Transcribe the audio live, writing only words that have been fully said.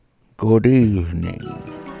Good evening.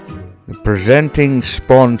 The presenting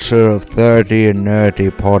sponsor of 30 and Nerdy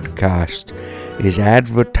podcast is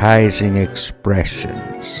Advertising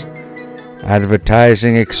Expressions.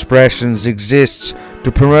 Advertising Expressions exists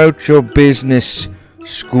to promote your business,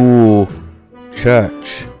 school,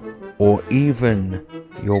 church, or even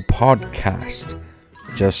your podcast,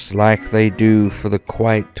 just like they do for the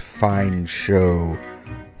quite fine show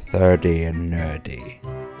 30 and Nerdy.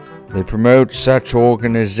 They promote such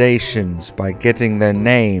organizations by getting their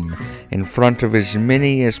name in front of as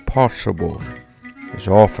many as possible, as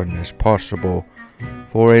often as possible,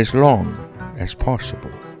 for as long as possible.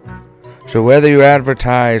 So whether you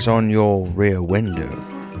advertise on your rear window,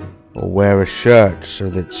 or wear a shirt so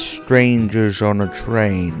that strangers on a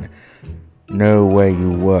train know where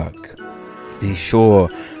you work, be sure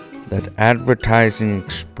that Advertising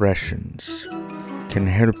Expressions can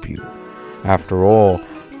help you. After all,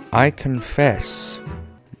 I confess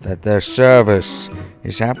that their service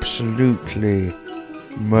is absolutely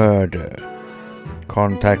murder.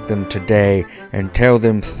 Contact them today and tell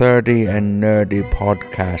them 30 and Nerdy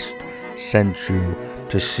podcast sent you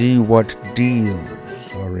to see what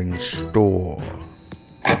deals are in store.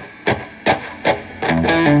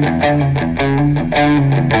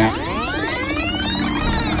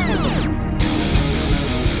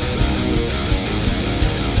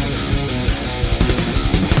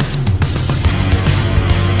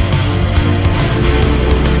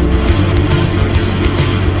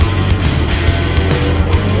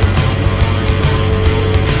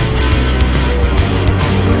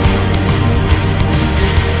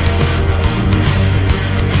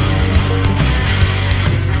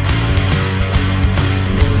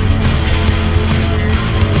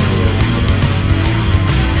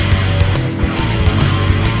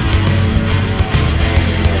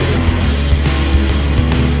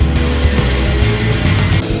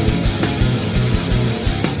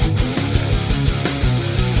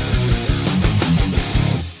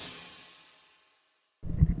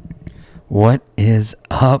 What is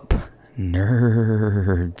up,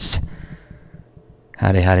 nerds?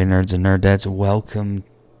 Howdy, nerds and nerdettes. Welcome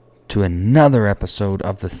to another episode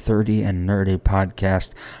of the 30 and Nerdy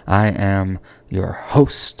podcast. I am your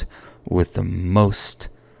host with the most,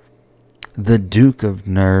 the Duke of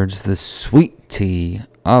Nerds, the sweet tea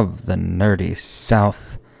of the nerdy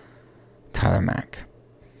South, Tyler Mack.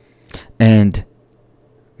 And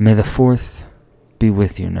may the 4th be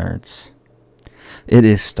with you, nerds. It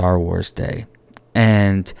is Star Wars Day,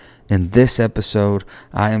 and in this episode,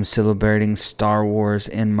 I am celebrating Star Wars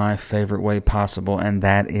in my favorite way possible, and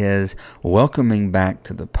that is welcoming back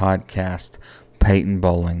to the podcast Peyton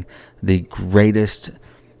Bowling, the greatest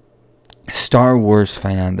Star Wars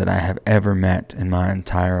fan that I have ever met in my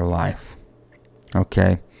entire life.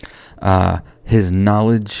 Okay, his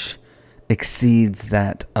knowledge exceeds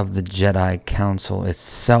that of the Jedi Council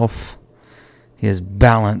itself. He is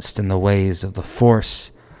balanced in the ways of the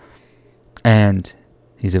Force, and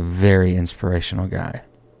he's a very inspirational guy.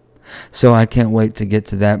 So I can't wait to get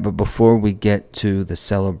to that, but before we get to the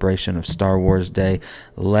celebration of Star Wars Day,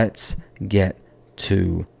 let's get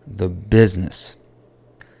to the business.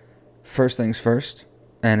 First things first,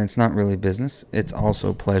 and it's not really business, it's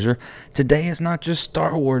also pleasure. Today is not just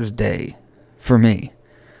Star Wars Day for me.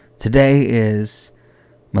 Today is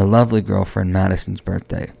my lovely girlfriend Madison's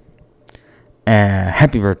birthday.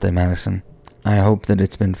 Happy birthday, Madison. I hope that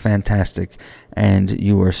it's been fantastic and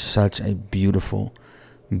you are such a beautiful,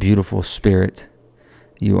 beautiful spirit.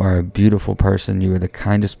 You are a beautiful person. You are the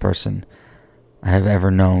kindest person I have ever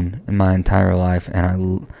known in my entire life,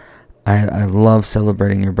 and I love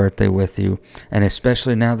celebrating your birthday with you, and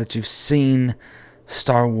especially now that you've seen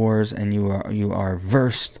Star Wars and you are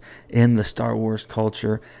versed in the Star Wars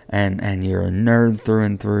culture and you're a nerd through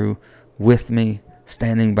and through with me,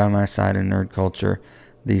 standing by my side in nerd culture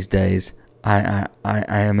these days. I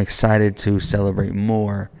am excited to celebrate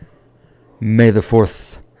more May the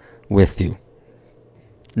 4th with you.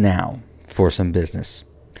 Now, for some business.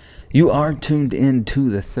 You are tuned in to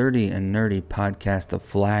the 30 and Nerdy podcast, the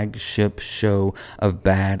flagship show of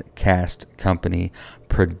Bad Cast Company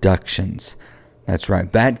Productions. That's right,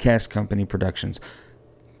 Bad Cast Company Productions.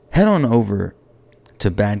 Head on over to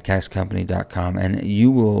badcastcompany.com and you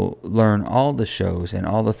will learn all the shows and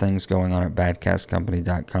all the things going on at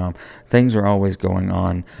badcastcompany.com. Things are always going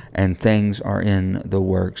on and things are in the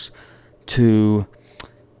works to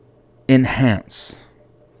enhance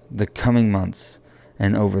the coming months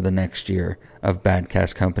and over the next year of Bad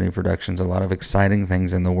Cast Company Productions. A lot of exciting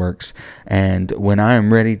things in the works, and when I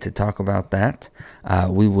am ready to talk about that,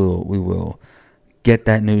 we will get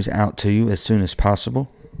that news out to you as soon as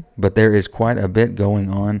possible. But there is quite a bit going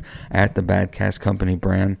on at the Badcast Company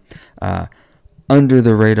brand. Under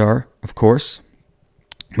the radar, of course.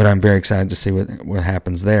 But I'm very excited to see what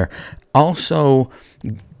happens there. Also,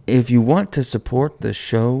 if you want to support the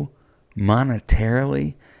show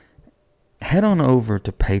monetarily, head on over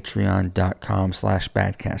to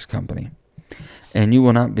patreon.com/badcastcompany. And you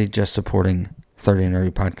will not be just supporting 30 and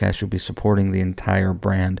Nerdy Podcast. You'll be supporting the entire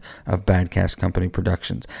brand of Badcast Company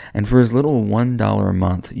Productions. And for as little as $1 a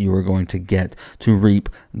month, you are going to get to reap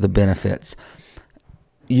the benefits.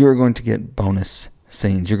 You're going to get bonus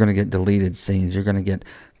scenes. You're going to get deleted scenes. You're going to get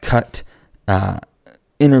cut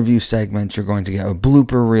interview segments. You're going to get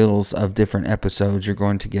blooper reels of different episodes. You're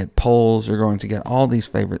going to get polls. You're going to get all these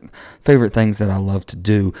favorite things that I love to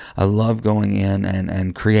do. I love going in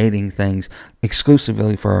and creating things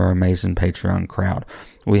exclusively for our amazing Patreon crowd.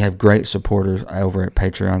 We have great supporters over at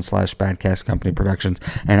Patreon/Badcast Company Productions,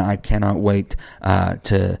 and I cannot wait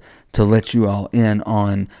to let you all in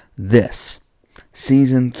on this.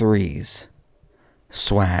 Season 3's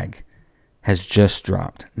swag has just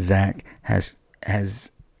dropped. Zach has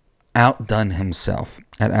outdone himself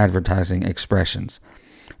at Advertising Expressions.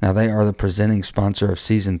 Now, they are the presenting sponsor of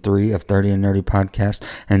Season 3 of 30 and Nerdy Podcast,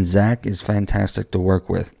 and Zach is fantastic to work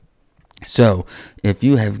with. So, if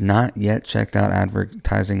you have not yet checked out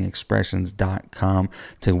advertisingexpressions.com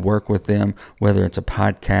to work with them, whether it's a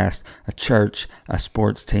podcast, a church, a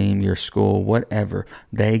sports team, your school, whatever,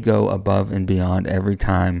 they go above and beyond every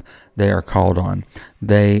time they are called on.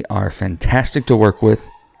 They are fantastic to work with.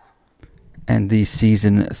 And the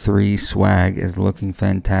Season 3 swag is looking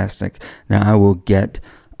fantastic. Now, I will get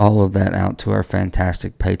all of that out to our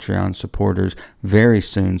fantastic Patreon supporters very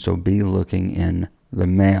soon, so be looking in the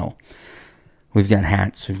mail. We've got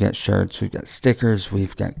hats, we've got shirts, we've got stickers,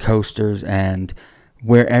 we've got coasters, and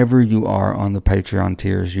wherever you are on the Patreon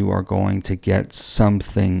tiers, you are going to get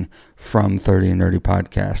something from 30 and Nerdy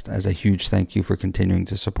Podcast as a huge thank you for continuing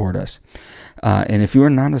to support us. And if you are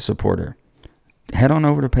not a supporter, head on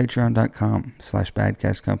over to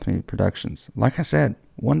patreon.com/Badcast Company Productions. Like I said,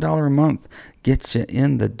 $1 a month gets you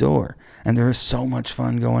in the door. And there is so much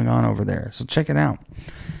fun going on over there. So check it out.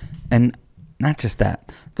 And not just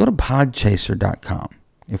that, go to podchaser.com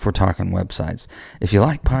if we're talking websites. If you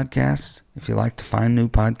like podcasts, if you like to find new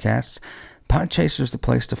podcasts, Podchaser is the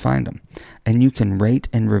place to find them. And you can rate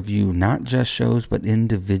and review not just shows, but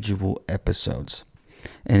individual episodes.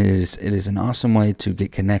 And it is an awesome way to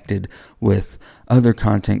get connected with other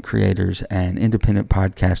content creators and independent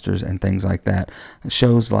podcasters and things like that.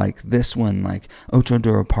 Shows like this one, like Ocho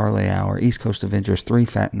Duro Parlay Hour, East Coast Avengers, Three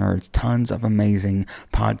Fat Nerds, tons of amazing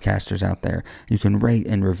podcasters out there. You can rate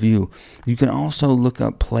and review. You can also look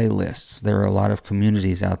up playlists. There are a lot of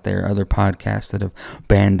communities out there, other podcasts that have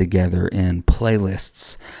band together in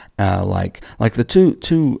playlists, like the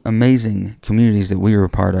two amazing communities that we were a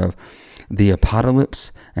part of, The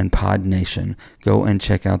Apocalypse and Pod Nation. Go and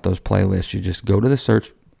check out those playlists. You just go to the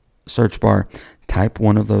search bar, type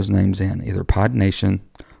one of those names in, either Pod Nation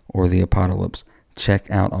or The Apocalypse. Check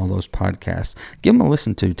out all those podcasts. Give them a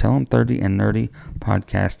listen to. Tell them 30 and Nerdy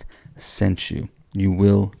Podcast sent you. You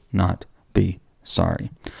will not be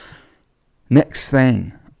sorry. Next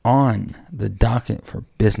thing on the docket for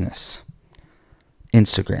business,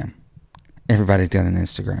 Instagram. Everybody's got an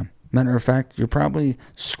Instagram. Matter of fact, you're probably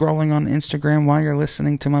scrolling on Instagram while you're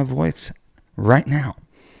listening to my voice right now.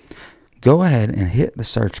 Go ahead and hit the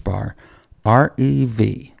search bar,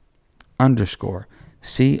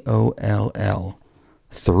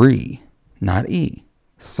 REV_COLL3, not E,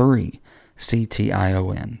 3,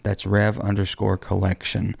 CTION. That's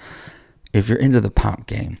Rev_collection. If you're into the pop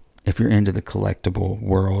game, if you're into the collectible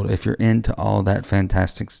world, if you're into all that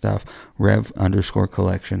fantastic stuff,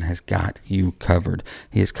 Rev_collection has got you covered.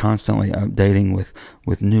 He is constantly updating with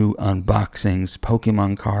new unboxings,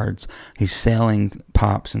 Pokemon cards. He's selling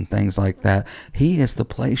pops and things like that. He is the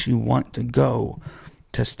place you want to go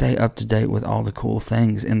to stay up to date with all the cool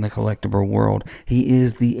things in the collectible world. He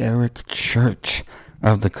is the Eric Church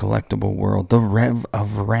of the collectible world, the Rev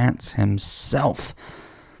of Rants himself.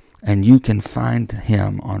 And you can find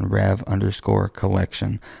him on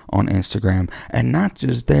Rev_collection on Instagram. And not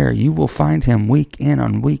just there, you will find him week in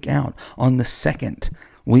and week out on the second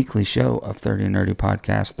weekly show of 30 and Nerdy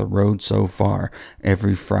Podcast, The Road So Far,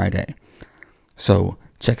 every Friday. So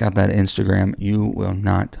check out that Instagram. You will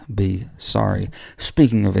not be sorry.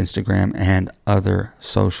 Speaking of Instagram and other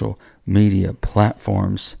social media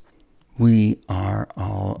platforms, we are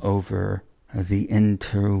all over the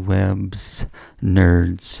interwebs,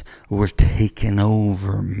 nerds. We're taking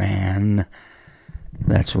over, man.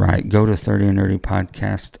 That's right. Go to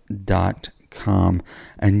 30andnerdypodcast.com TheTheNerdDads.com,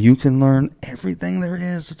 and you can learn everything there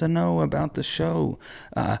is to know about the show,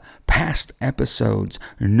 past episodes,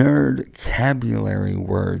 nerdcabulary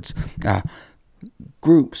words,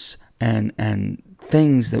 groups, and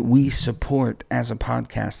things that we support as a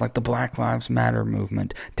podcast, like the Black Lives Matter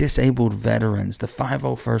movement, disabled veterans, the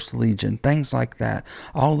 501st Legion, things like that.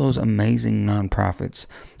 All those amazing nonprofits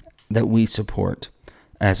that we support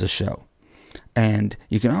as a show. And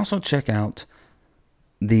you can also check out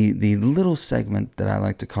the little segment that I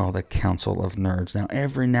like to call the Council of Nerds. Now,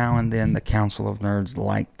 every now and then, the Council of Nerds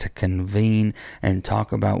like to convene and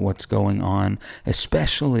talk about what's going on,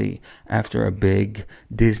 especially after a big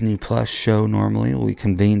Disney Plus show. Normally, we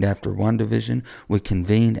convened after WandaVision, we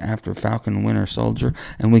convened after Falcon and Winter Soldier,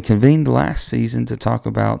 and we convened last season to talk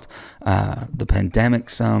about the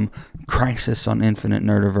pandemic, some Crisis on Infinite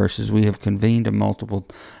Nerdiverses. We have convened a multiple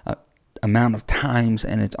amount of times,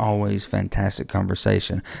 and it's always fantastic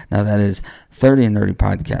conversation. Now, that is 30 and Nerdy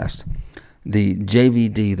Podcast, the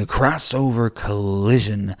JVD, the Crossover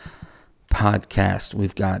Collision Podcast.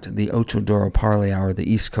 We've got the Ochadoro Parley Hour, the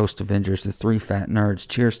East Coast Avengers, the Three Fat Nerds,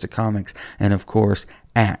 Cheers to Comics, and of course,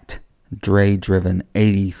 at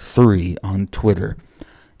DreDriven83 on Twitter.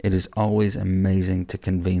 It is always amazing to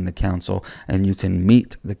convene the council, and you can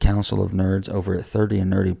meet the Council of Nerds over at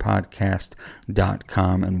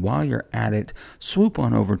 30andnerdypodcast.com, and while you're at it, swoop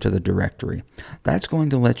on over to the directory. That's going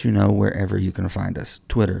to let you know wherever you can find us: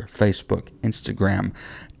 Twitter, Facebook, Instagram,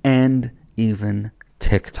 and even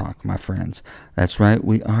TikTok, my friends. That's right,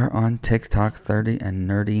 we are on TikTok, 30 and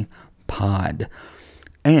Nerdy Pod.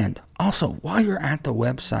 And also, while you're at the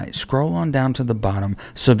website, scroll on down to the bottom,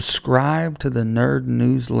 subscribe to the Nerd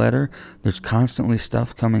Newsletter. There's constantly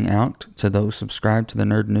stuff coming out to those subscribed to the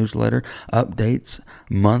Nerd Newsletter, updates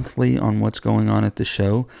monthly on what's going on at the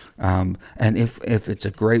show. And if it's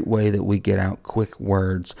a great way that we get out quick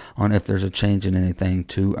words on if there's a change in anything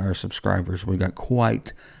to our subscribers. We got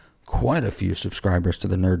quite a few subscribers to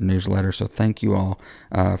the Nerd Newsletter, so thank you all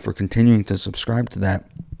for continuing to subscribe to that.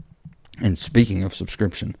 And speaking of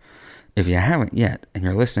subscription, if you haven't yet and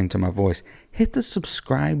you're listening to my voice, hit the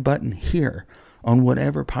subscribe button here on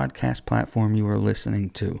whatever podcast platform you are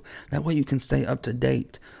listening to. That way you can stay up to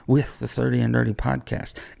date with the 30 and Nerdy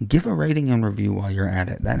Podcast. Give a rating and review while you're at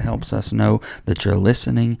it. That helps us know that you're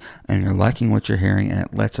listening and you're liking what you're hearing, and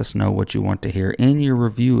it lets us know what you want to hear in your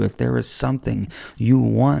review. If there is something you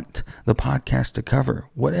want the podcast to cover,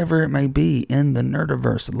 whatever it may be in the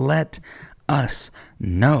Nerdiverse, let us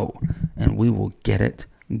know, and we will get it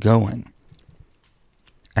going.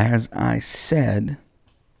 As I said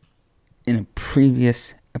in a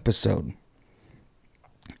previous episode,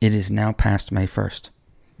 it is now past May 1st.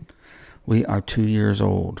 We are 2 years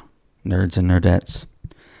old, nerds and nerdettes,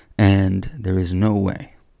 and there is no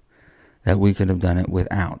way that we could have done it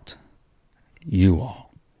without you all.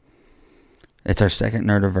 It's our second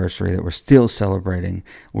Nerdiversary that we're still celebrating.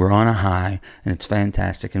 We're on a high, and it's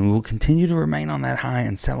fantastic. And we will continue to remain on that high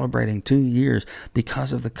and celebrating 2 years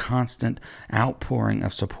because of the constant outpouring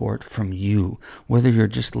of support from you. Whether you're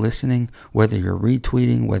just listening, whether you're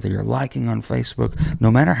retweeting, whether you're liking on Facebook,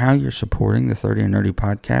 no matter how you're supporting the 30 and Nerdy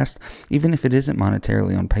Podcast, even if it isn't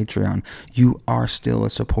monetarily on Patreon, you are still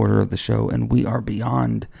a supporter of the show, and we are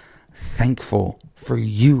beyond thankful for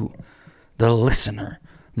you, the listener,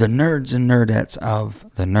 the nerds and nerdettes of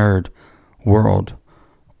the Nerd World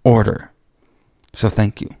Order. So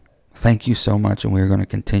thank you. Thank you so much, and we're going to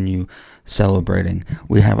continue celebrating.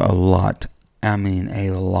 We have a lot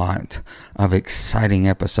of exciting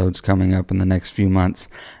episodes coming up in the next few months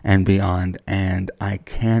and beyond, and I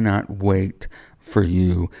cannot wait for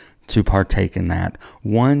you to partake in that.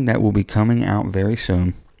 One that will be coming out very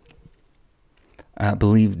soon. I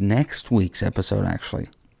believe next week's episode, actually.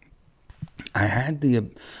 I had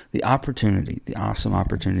the awesome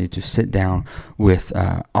opportunity to sit down with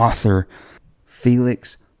author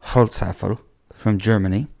Felix Holzapfel from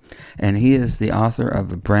Germany, and he is the author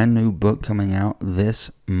of a brand new book coming out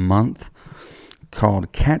this month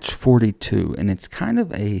called Catch 42, and it's kind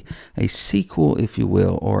of a sequel, if you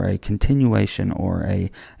will, or a continuation, or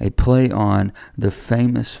a play on the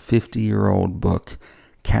famous 50-year-old book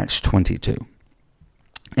Catch 22,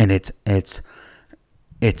 and it's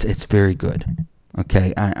very good.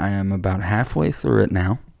 Okay, I am about halfway through it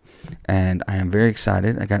now, and I am very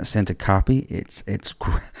excited. I got sent a copy. It's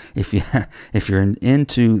if you're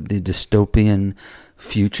into the dystopian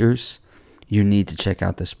futures, you need to check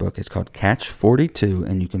out this book. It's called Catch 42,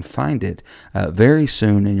 and you can find it very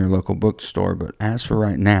soon in your local bookstore. But as for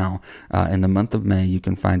right now, in the month of May, you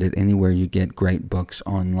can find it anywhere you get great books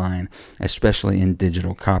online, especially in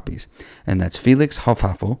digital copies. And that's Felix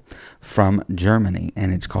Hoffhaffel from Germany,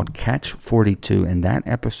 and it's called Catch 42, and that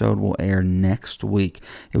episode will air next week.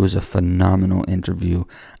 It was a phenomenal interview.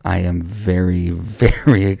 I am very,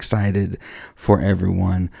 very excited for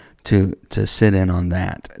everyone to sit in on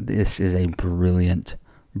that. This is a brilliant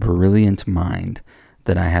mind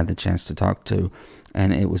that I had the chance to talk to,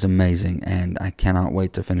 and it was amazing, and I cannot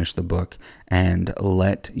wait to finish the book and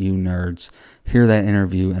let you nerds hear that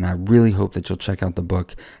interview, and I really hope that you'll check out the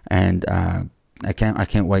book, and I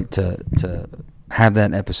can't wait to have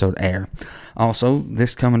that episode air. Also,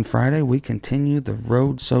 this coming Friday, we continue The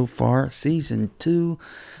Road So Far, Season 2,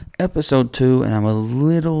 Episode 2, and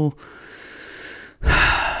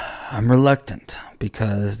I'm reluctant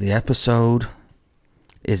because the episode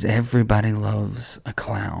is Everybody Loves a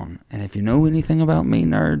Clown. And if you know anything about me,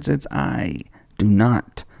 nerds, it's I do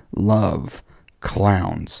not love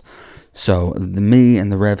clowns. So me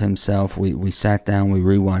and the Rev himself, we sat down, we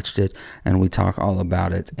rewatched it, and we talk all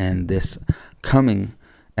about it in this coming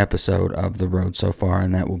episode of The Road So Far,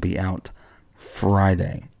 and that will be out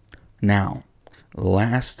Friday. Now,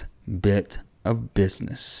 last bit of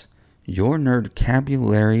business. Your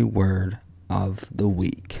nerdcabulary word of the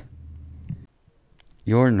week.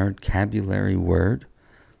 Your nerdcabulary word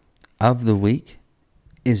of the week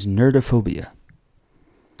is nerdophobia.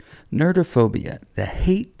 Nerdophobia, the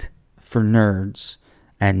hate for nerds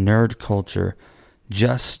and nerd culture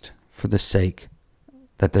just for the sake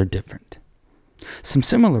that they're different. Some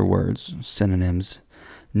similar words, synonyms,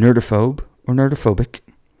 nerdophobe or nerdophobic.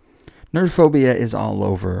 Nerdophobia is all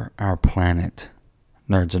over our planet,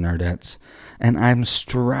 nerds and nerdettes, and I'm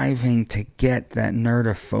striving to get that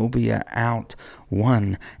nerdophobia out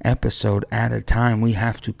one episode at a time. We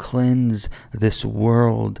have to cleanse this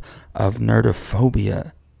world of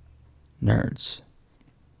nerdophobia, nerds.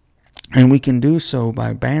 And we can do so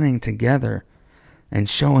by banding together and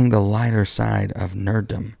showing the lighter side of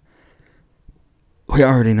nerddom. We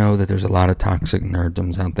already know that there's a lot of toxic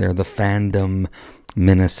nerddoms out there, the fandom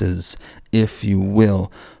menaces, if you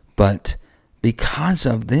will, but because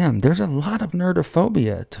of them, there's a lot of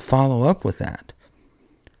nerdophobia to follow up with that.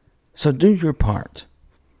 So do your part.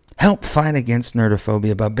 Help fight against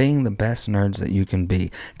nerdophobia by being the best nerds that you can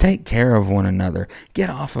be. Take care of one another. Get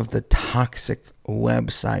off of the toxic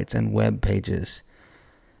websites and web pages.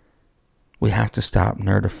 We have to stop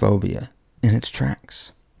nerdophobia in its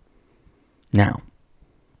tracks. Now,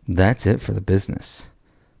 that's it for the business.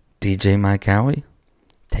 DJ Mike Howie,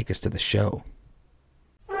 take us to the show.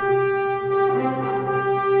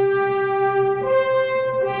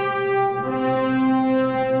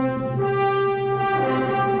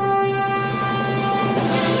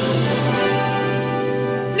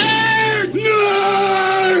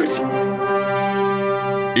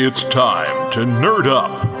 It's time to nerd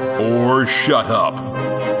up or shut up.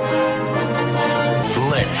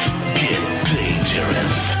 Let's get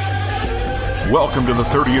dangerous. Welcome to the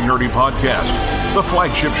 30 and Nerdy Podcast, the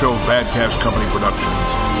flagship show of Badcast Company Productions.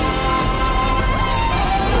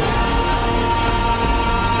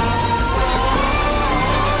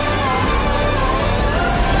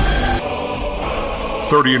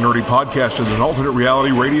 "30 and Nerdy Podcast" is an alternate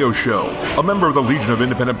reality radio show, a member of the Legion of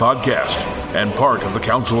Independent Podcasts, and part of the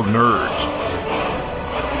Council of Nerds.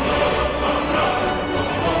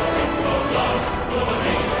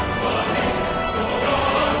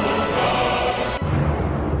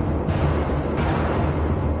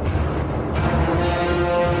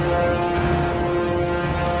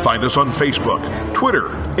 Find us on Facebook, Twitter,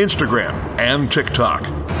 Instagram, and TikTok.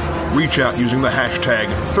 Reach out using the hashtag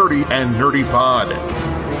 30andNerdyPod.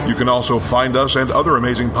 You can also find us and other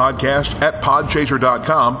amazing podcasts at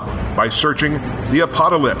podchaser.com by searching The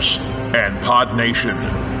Apocalypse and Pod Nation.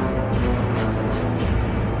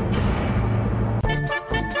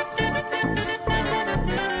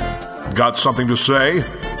 Got something to say?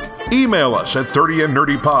 Email us at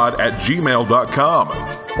 30andnerdypod@gmail.com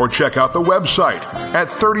or check out the website at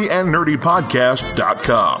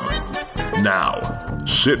 30andnerdypodcast.com. Now,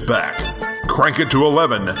 sit back, crank it to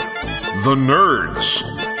 11. The nerds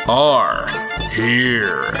are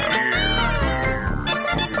here.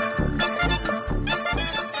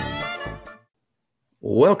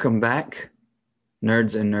 Welcome back,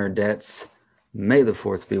 nerds and nerdettes. May the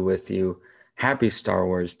 4th be with you. Happy Star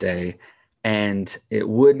Wars Day. And it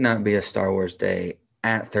would not be a Star Wars Day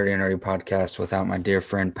at 30 and Nerdy Podcast without my dear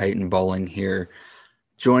friend Peyton Bowling here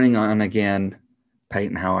joining on again.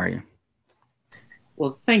 Peyton, how are you?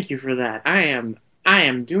 Well, thank you for that. I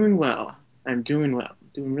am doing well. I'm doing well.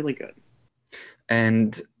 Doing really good.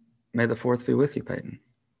 And may the fourth be with you, Peyton.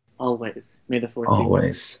 Always. May the fourth be with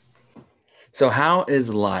Always. So how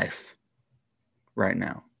is life right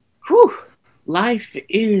now? you. Whew. Life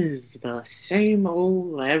is the same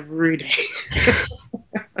old every day.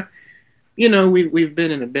 We've been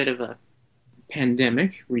in a bit of a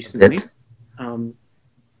pandemic recently. Um,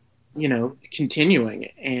 continuing,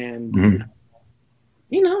 and Mhm.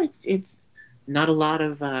 it's not a lot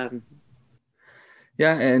of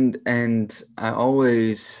Yeah, and I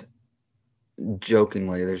always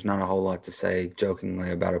jokingly, there's not a whole lot to say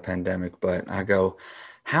jokingly about a pandemic, but I go,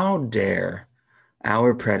 how dare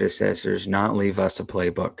our predecessors not leave us a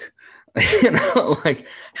playbook? Like,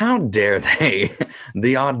 how dare they?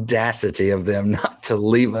 The audacity of them not to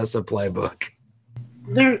leave us a playbook.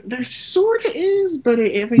 there sort of is, but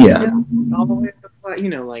Yeah. all the way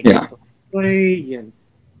to like Yeah. plague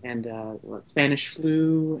and Spanish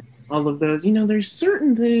flu, all of those. There's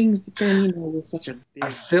certain things, but then with such a big I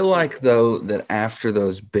feel like though that after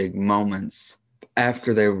those big moments,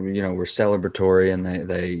 after they were celebratory and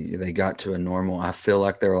they got to a normal, I feel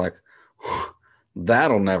like they were like,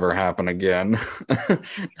 that'll never happen again.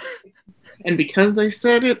 and because they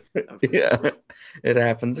said it, Yeah, it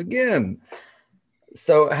happens again.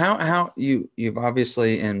 So how you've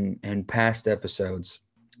obviously in past episodes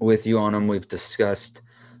with you on them, we've discussed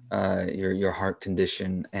your heart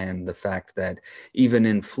condition and the fact that even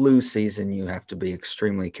in flu season you have to be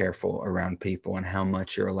extremely careful around people and how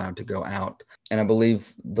much you're allowed to go out. And I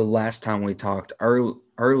believe the last time we talked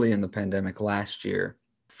early in the pandemic last year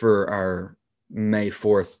for our May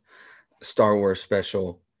 4th Star Wars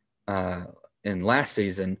special in last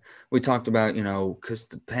season, we talked about, because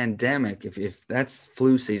the pandemic, if that's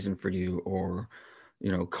flu season for you or,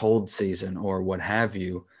 cold season or what have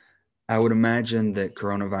you, I would imagine that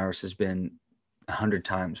coronavirus has been 100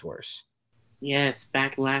 times worse. yes,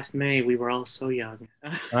 back last May we were all so young.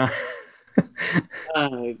 Uh,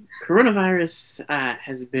 Coronavirus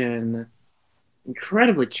has been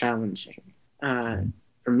incredibly challenging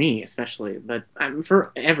for me, especially, but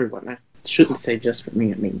for everyone. I shouldn't say just for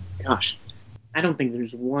me. I mean, gosh, I don't think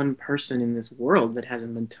there's one person in this world that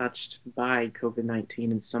hasn't been touched by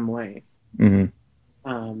COVID-19 in some way. mhm.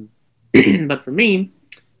 But for me,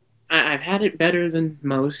 I've had it better than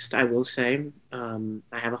most, I will say.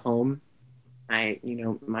 I have a home. I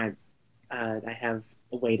have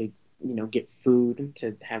a way to, get food,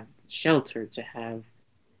 to have shelter, to have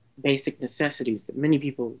basic necessities that many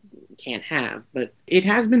people can't have. But it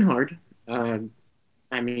has been hard.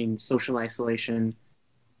 Social isolation.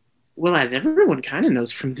 Well, as everyone kind of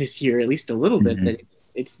knows from this year, at least a little bit, that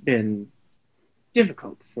it's been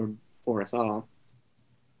difficult for us all.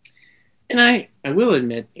 And I will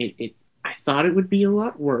admit, I thought it would be a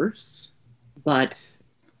lot worse, but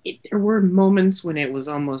there were moments when it was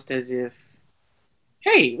almost as if,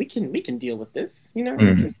 hey, we can deal with this, we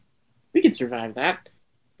can survive that.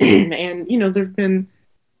 And there've been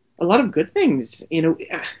a lot of good things, a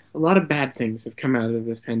lot of bad things have come out of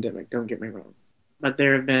this pandemic, don't get me wrong, but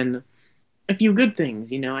there have been a few good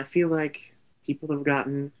things. I feel like people have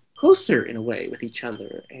gotten closer in a way with each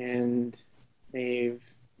other, and they've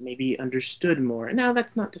maybe understood more. And now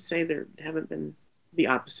that's not to say there haven't been the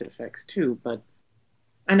opposite effects too, but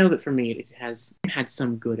I know that for me it has had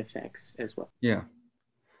some good effects as well. Yeah.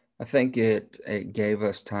 I think it gave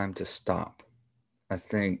us time to stop. I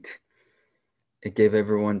think it gave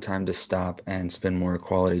everyone time to stop and spend more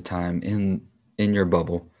quality time in your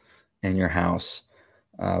bubble, in your house,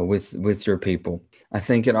 with your people. I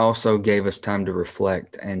think it also gave us time to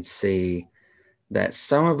reflect and see that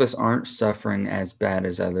some of us aren't suffering as bad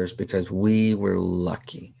as others because we were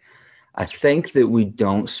lucky. I think that we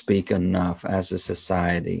don't speak enough as a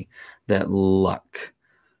society that luck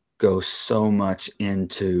goes so much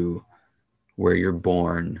into where you're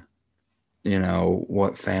born,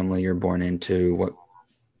 what family you're born into,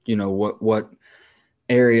 what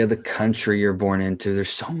area of the country you're born into. There's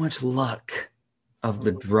so much luck of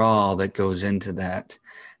the draw that goes into that.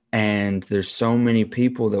 And there's so many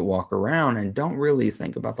people that walk around and don't really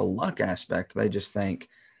think about the luck aspect. They just think,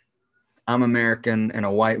 I'm American in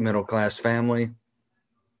a white middle class family.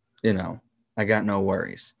 I got no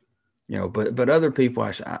worries. But other people,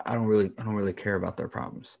 I don't really care about their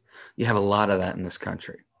problems. You have a lot of that in this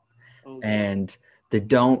country, and they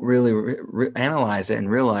don't really analyze it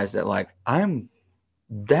and realize that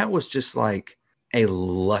that was just like a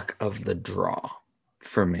luck of the draw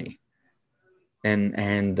for me.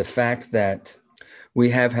 And the fact that we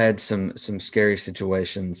have had some scary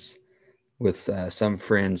situations with some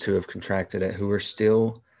friends who have contracted it, who are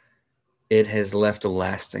still it has left a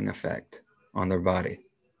lasting effect on their body.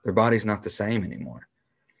 Their body's not the same anymore.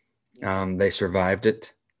 They survived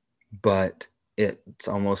it, but it's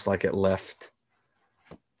almost like it left,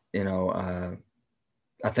 I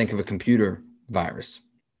think of a computer virus.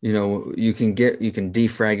 You can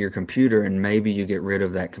defrag your computer and maybe you get rid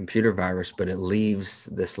of that computer virus, but it leaves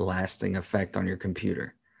this lasting effect on your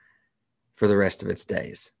computer for the rest of its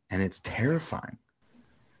days. And it's terrifying.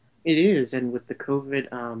 It is, and with the COVID,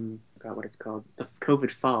 I forgot what it's called, the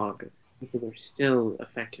COVID fog, people are still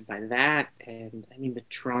affected by that. And I mean, the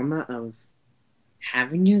trauma of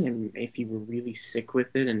having it, and if you were really sick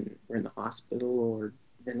with it and were in the hospital or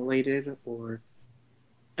ventilated, or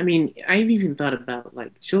I mean, I've even thought about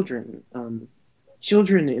like children.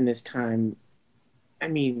 Children in this time, I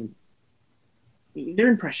mean, they're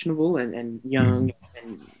impressionable and young,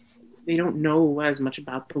 and they don't know as much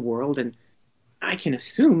about the world. And I can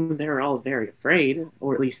assume they're all very afraid,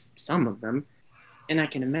 or at least some of them. And I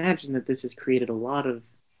can imagine that this has created a lot of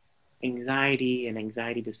anxiety and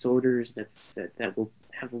anxiety disorders that will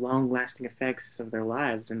have long-lasting effects of their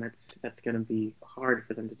lives, and that's going to be hard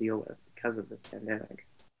for them to deal with because of this pandemic.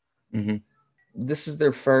 Mm-hmm. This is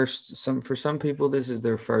their first. For some people, this is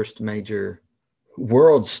their first major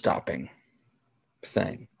world-stopping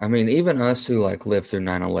thing. I mean, even us who like lived through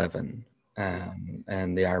 9/11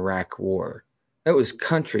 and the Iraq War, that was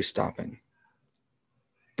country stopping.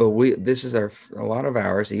 But this is a lot of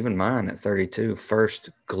ours, even mine at 32, first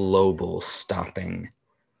global stopping.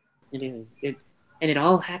 It is. And it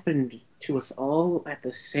all happened to us all at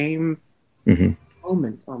the same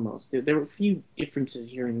moment, almost. There were a few differences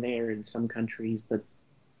here and there in some countries, but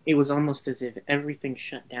it was almost as if everything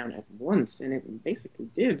shut down at once, and it basically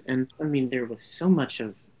did. And I mean, there was so much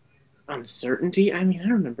of uncertainty. I mean, I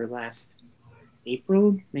remember last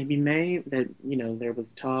April, maybe May, that, there was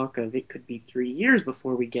talk of it could be 3 years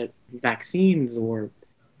before we get vaccines or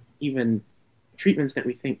even treatments that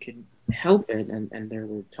we think could help it. And there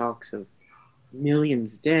were talks of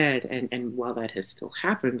millions dead. And while that has still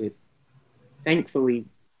happened, thankfully,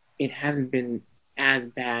 it hasn't been as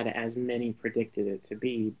bad as many predicted it to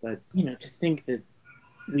be. But, to think that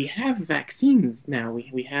we have vaccines now,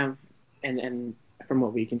 we have, and from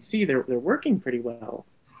what we can see, they're working pretty well.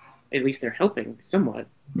 At least they're helping somewhat.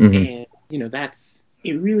 And,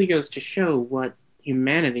 it really goes to show what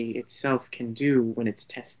humanity itself can do when it's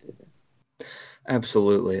tested.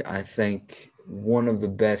 Absolutely. I think one of the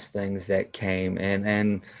best things that came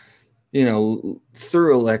and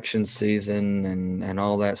through election season and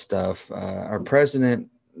all that stuff, our president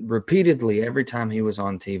repeatedly, every time he was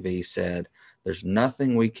on TV, said, there's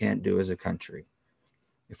nothing we can't do as a country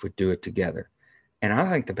if we do it together. And I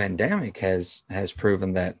think the pandemic has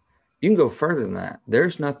proven that you can go further than that.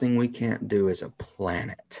 There's nothing we can't do as a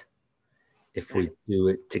planet if we do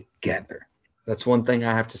it together. That's one thing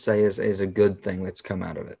I have to say is a good thing that's come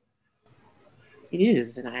out of it. It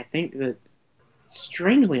is, and I think that,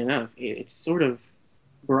 strangely enough, it's sort of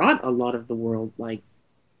brought a lot of the world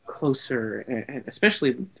closer, and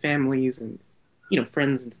especially families and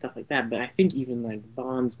friends and stuff like that. But I think even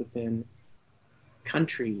bonds within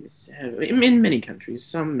countries, in many countries,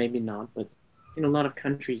 some maybe not, but in a lot of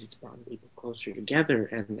countries, it's brought people closer together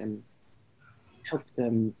and helped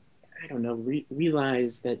them, I don't know,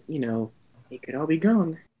 realize that it could all be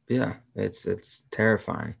gone. Yeah, it's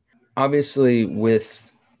terrifying. Obviously, with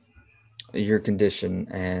your condition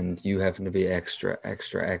and you having to be extra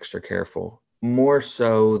careful, more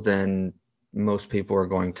so than most people are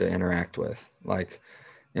going to interact with.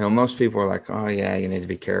 Most people are like, oh yeah, you need to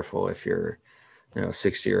be careful if you're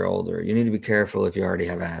 60-year-old, or you need to be careful if you already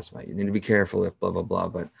have asthma. You need to be careful if blah, blah, blah.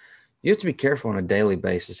 But you have to be careful on a daily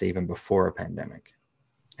basis, even before a pandemic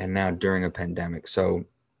and now during a pandemic. So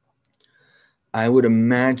I would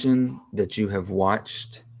imagine that you have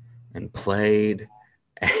watched and played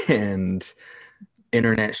and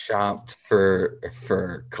internet shopped for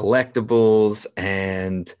collectibles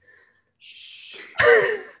and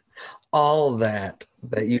all that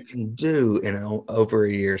you can do in over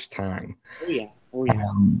a year's time. Oh yeah.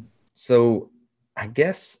 So I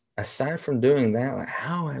guess aside from doing that,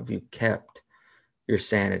 how have you kept your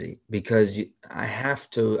sanity? Because I have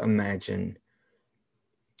to imagine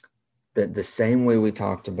that the same way we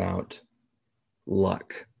talked about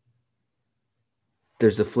luck,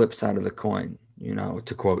 there's a flip side of the coin,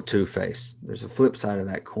 to quote Two-Face. There's a flip side of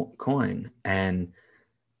that coin, and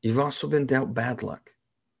you've also been dealt bad luck.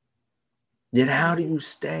 Yet how do you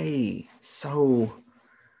stay so...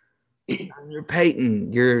 You're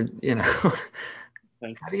Peyton. How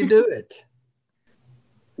do you do it?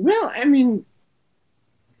 Well, I mean,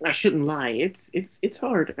 I shouldn't lie. It's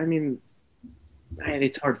hard. I mean,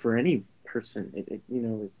 it's hard for any person.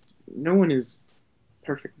 It's no one is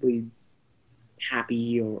perfectly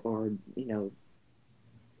happy or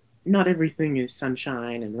not everything is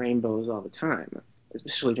sunshine and rainbows all the time,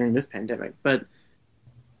 especially during this pandemic. But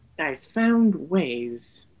I found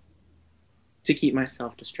ways to keep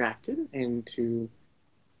myself distracted and to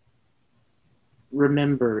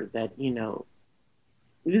remember that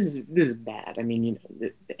this is bad. I mean,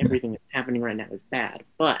 everything that's happening right now is bad,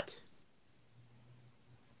 but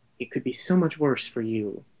it could be so much worse for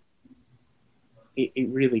you. It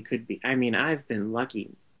really could be. I mean, I've been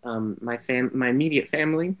lucky. My immediate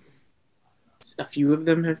family, a few of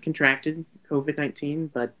them have contracted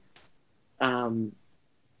COVID-19, but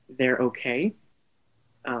they're okay.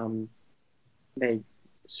 They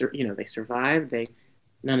survived.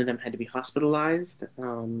 None of them had to be hospitalized.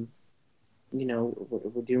 We're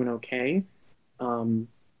doing okay. I'm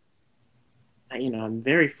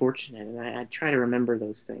very fortunate, and I try to remember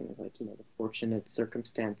those things, like the fortunate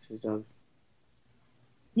circumstances of,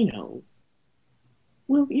 I mean,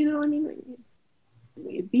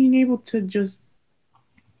 being able to just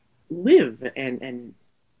live and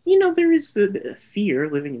there is the fear,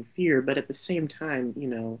 living in fear, but at the same time,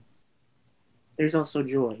 there's also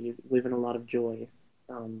joy. You live in a lot of joy.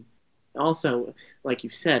 Also, like you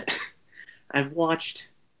said, I've watched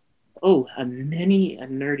many a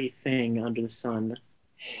nerdy thing under the sun,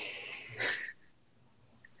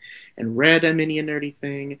 and read a many a nerdy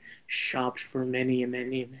thing, shopped for many a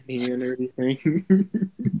nerdy thing.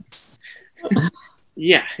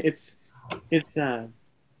 Yeah, it's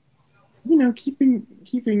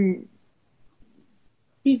keeping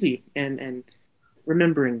busy and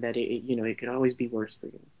remembering that it could always be worse for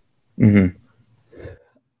you. Mm-hmm.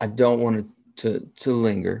 I don't want to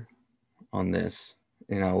linger on this.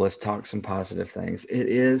 Let's talk some positive things. It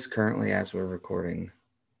is currently, as we're recording,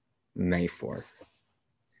 May 4th.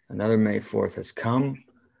 Another May 4th has come.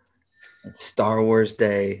 It's Star Wars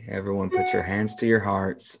Day. Everyone put your hands to your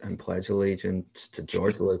hearts and pledge allegiance to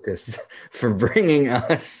George Lucas for bringing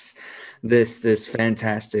us this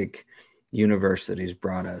fantastic universe that he's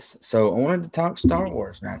brought us. So I wanted to talk Star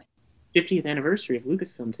Wars now. 50th anniversary of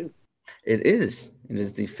Lucasfilm, too. It is. It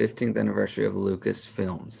is the 15th anniversary of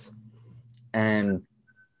Lucasfilms. And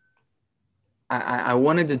I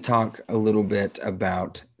wanted to talk a little bit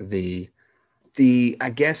about the I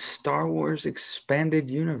guess Star Wars expanded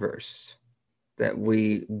universe that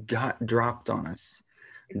we got dropped on us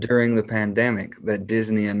during the pandemic that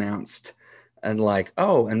Disney announced, and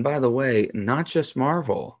and by the way, not just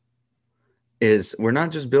Marvel, we're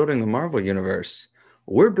not just building the Marvel universe,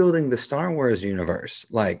 we're building the Star Wars universe.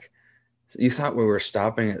 You thought we were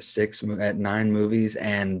stopping at 9 movies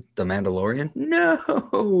and The Mandalorian?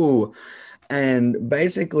 No. And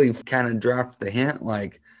basically kind of dropped the hint,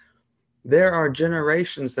 there are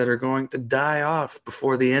generations that are going to die off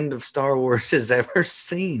before the end of Star Wars is ever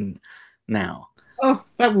seen now. Oh,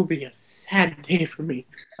 that will be a sad day for me.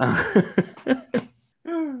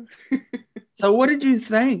 So what did you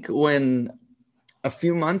think when a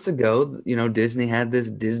few months ago, Disney had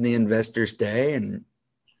this Disney Investors Day, and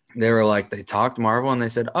they were they talked Marvel and they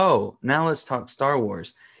said, oh, now let's talk Star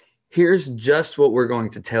Wars. Here's just what we're going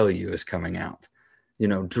to tell you is coming out.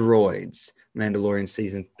 Droids, Mandalorian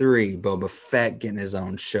Season 3, Boba Fett getting his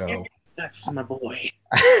own show. Yes, that's my boy.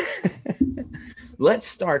 Let's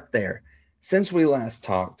start there. Since we last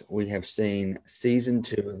talked, we have seen Season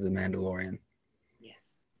 2 of The Mandalorian. Yes.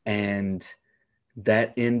 And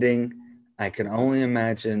that ending, I can only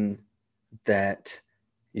imagine that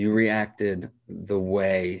you reacted the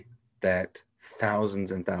way that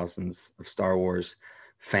thousands and thousands of Star Wars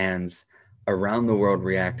fans around the world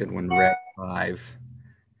reacted when Red 5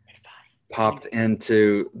 popped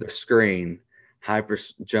into the screen. Hyper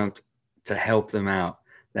jumped to help them out.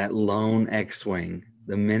 That lone X-Wing,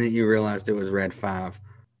 the minute you realized it was Red 5,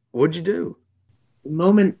 what'd you do? The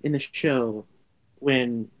moment in the show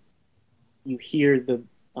when you hear the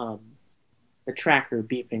tracker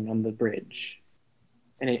beeping on the bridge,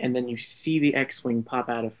 and then you see the X-Wing pop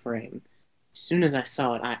out of frame. As soon as I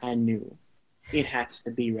saw it, I knew it has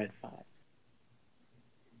to be Red 5.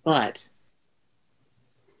 But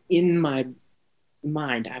in my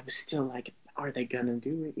mind, I was still like, are they gonna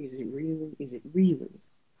do it? Is it really? Is it really?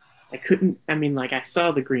 I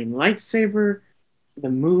saw the green lightsaber, the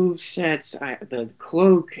move sets, the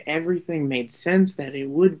cloak, everything made sense that it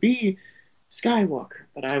would be Skywalker.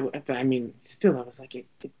 But I was like,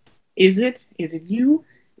 is it? Is it you?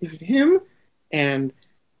 Is it him? And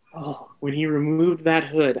when he removed that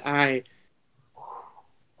hood, I'll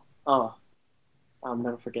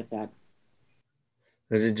never forget that.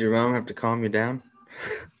 Did your mom have to calm you down?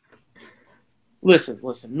 Listen.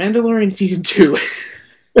 Mandalorian season 2.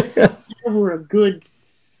 There were a good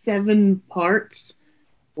 7 parts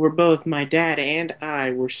where both my dad and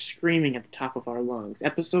I were screaming at the top of our lungs.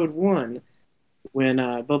 Episode 1, when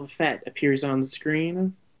Boba Fett appears on the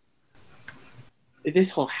screen, this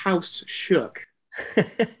whole house shook.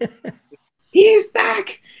 He's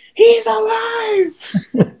back! He's alive!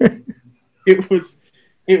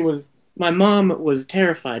 It was. My mom was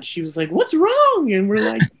terrified. She was like, "What's wrong?" And we're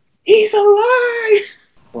like, "He's alive!"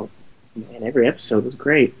 Well, man, every episode was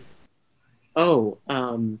great. Oh,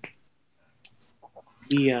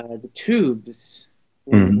 the tubes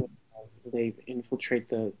when they infiltrate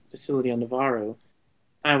the facility on Navarro.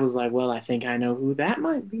 I was like, well, I think I know who that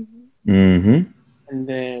might be. Mm-hmm. And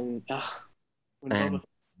then And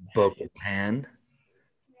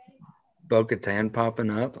Bo-Katan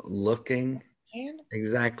popping up, looking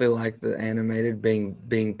exactly like the animated,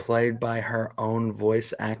 being played by her own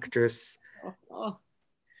voice actress.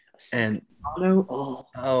 And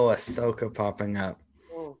Ahsoka popping up.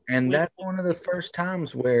 And that's one of the first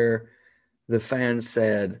times where the fans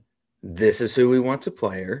said, "This is who we want to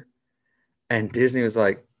play her." And Disney was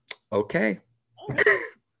like, "Okay,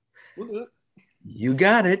 you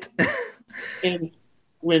got it." And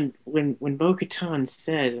when Bo-Katan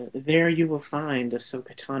said, "There you will find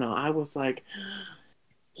Ahsoka Tano," I was like,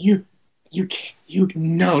 "You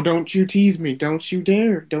no, don't you tease me, don't you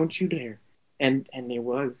dare." And it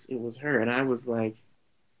was her, and I was like,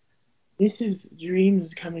 this is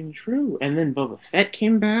dreams coming true. And then Boba Fett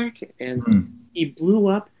came back, and he blew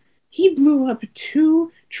up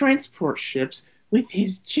 2 transport ships with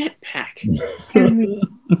his jetpack. And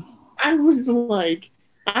I was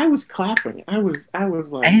clapping. I was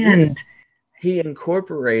like, and he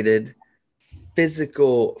incorporated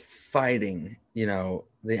physical fighting. You know,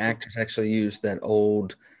 the actors actually used that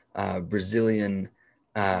old Brazilian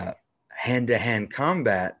hand-to-hand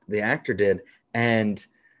combat. The actor did, and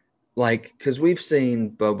like, because we've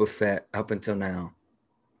seen Boba Fett up until now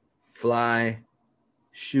fly,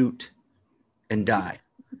 shoot, and die.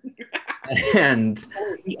 And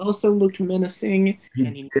he also looked menacing. He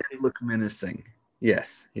did look menacing.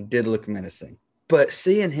 Yes, he did look menacing. But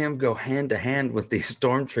seeing him go hand to hand with these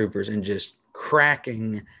stormtroopers and just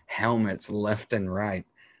cracking helmets left and right,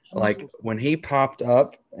 like when he popped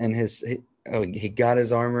up and he got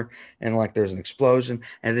his armor and like there's an explosion,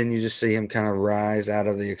 and then you just see him kind of rise out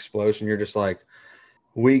of the explosion. You're just like,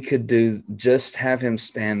 we could just have him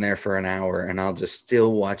stand there for an hour and I'll just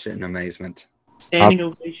still watch it in amazement. Standing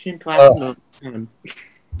ovation, clapping.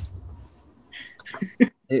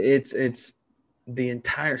 It's the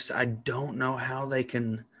entire. I don't know how they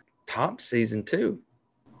can top season 2.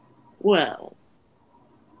 Well,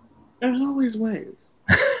 there's always ways.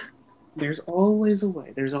 There's always a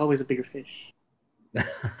way. There's always a bigger fish.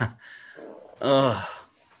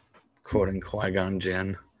 Quoting Qui-Gon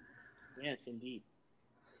Jinn. Yes, indeed.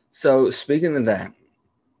 So, speaking of that,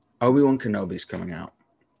 Obi-Wan Kenobi's coming out.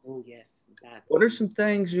 Oh, yes. That. What are some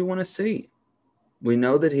things you want to see? We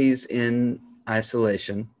know that he's in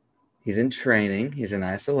isolation. He's in training. He's in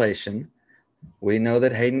isolation. We know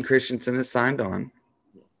that Hayden Christensen is signed on.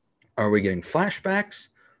 Yes. Are we getting flashbacks,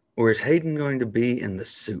 or is Hayden going to be in the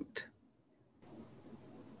suit?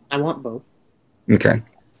 I want both. Okay.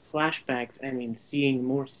 Flashbacks, I mean, seeing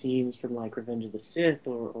more scenes from like Revenge of the Sith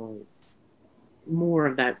or more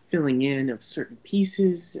of that filling in of certain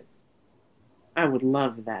pieces. I would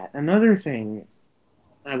love that. Another thing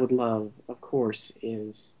I would love, of course,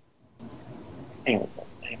 is... Hang on.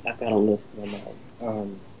 I've got a list in my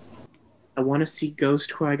mind. I want to see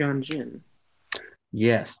Ghost Qui-Gon Jinn.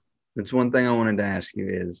 Yes. That's one thing I wanted to ask you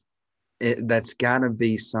is, that's got to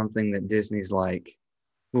be something that Disney's like,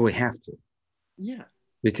 well, we have to. Yeah.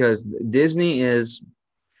 Because Disney is,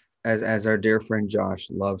 as our dear friend Josh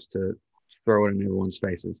loves to throw it in everyone's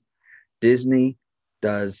faces, Disney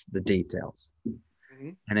does the details.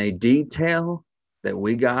 Mm-hmm. And a detail that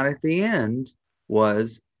we got at the end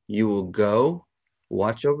was, you will go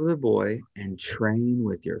watch over the boy and train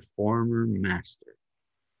with your former master.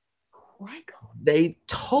 Qui-Gon. They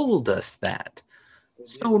told us that.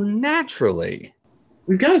 So naturally,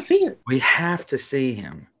 we've got to see it. We have to see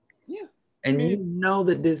him. Yeah. And you know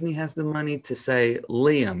that Disney has the money to say,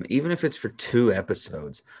 Liam, even if it's for 2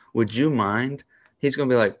 episodes, would you mind? He's going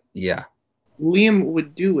to be like, yeah. Liam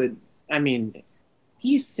would do it. I mean,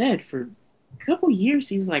 he said for a couple years,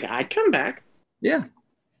 he's like, I'd come back. Yeah.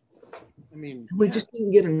 I mean, we just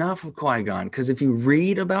didn't get enough of Qui-Gon, because if you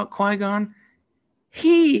read about Qui-Gon,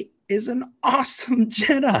 he is an awesome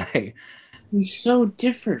Jedi. He's so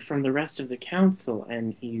different from the rest of the council,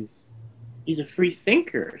 and he's a free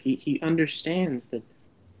thinker. He understands that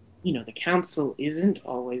the council isn't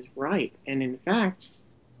always right. And in fact,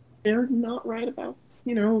 they're not right about,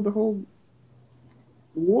 the whole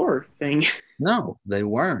war thing. No, they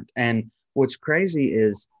weren't. And what's crazy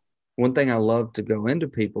is one thing I love to go into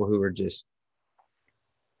people who are just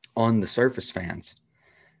on the surface fans.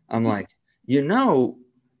 I'm like,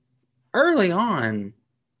 early on,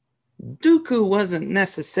 Dooku wasn't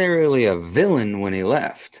necessarily a villain when he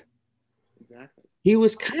left. Exactly. He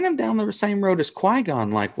was kind of down the same road as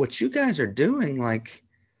Qui-Gon. Like, what you guys are doing, like,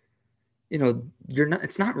 you're not,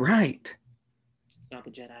 it's not right. It's not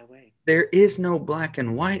the Jedi way. There is no black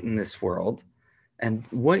and white in this world. And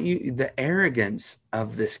the arrogance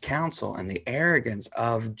of this council and the arrogance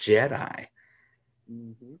of Jedi,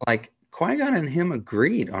 like Qui-Gon and him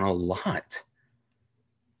agreed on a lot,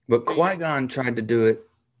 but Qui-Gon tried to do it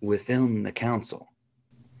within the council.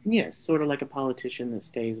 Yes, sort of like a politician that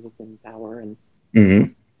stays within power and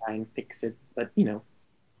try and fix it, but isn't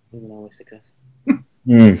always successful.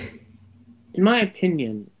 In my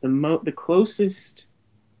opinion, the closest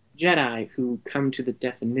Jedi who come to the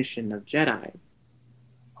definition of Jedi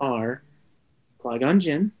are Qui-Gon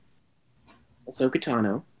Jinn, Ahsoka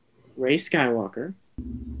Tano, Rey Skywalker,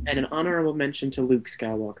 and an honorable mention to Luke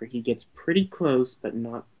Skywalker. He gets pretty close, but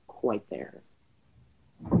not quite there.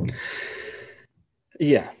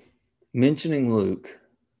 Yeah. Mentioning Luke,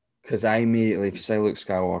 because I immediately, if you say Luke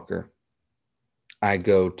Skywalker, I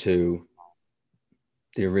go to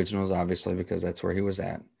the originals, obviously, because that's where he was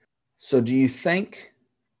at. So do you think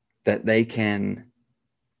that they can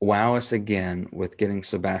wow us again with getting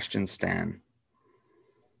Sebastian Stan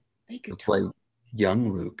to play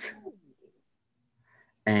young Luke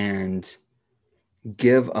and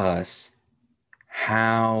give us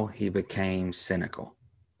how he became cynical?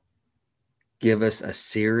 Give us a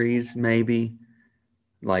series, maybe,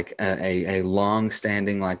 like a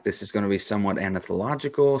long-standing, like this is going to be somewhat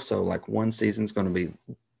anthological. So like one season is going to be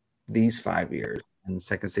these 5 years, and the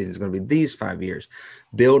second season is going to be these 5 years.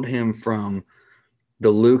 Build him from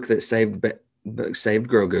the Luke that saved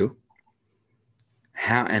Grogu.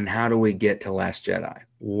 How do we get to Last Jedi?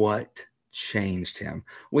 What changed him?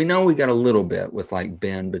 We know we got a little bit with like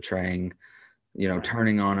Ben betraying,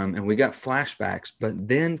 turning on him, and we got flashbacks, but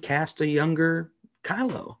then cast a younger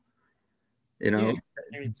Kylo.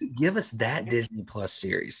 Give us that Disney Plus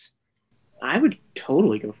series. I would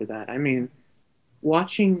totally go for that. I mean,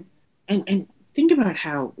 watching and think about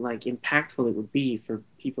how like impactful it would be for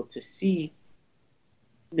people to see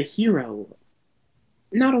the hero,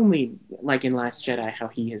 not only like in Last Jedi, how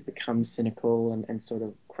he has become cynical and sort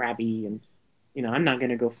of crabby, and I'm not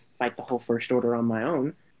going to go fight the whole First Order on my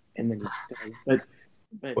own, and then but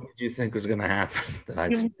what did you think was going to happen? That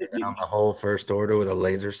I'd stand down the whole First Order with a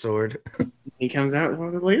laser sword? He comes out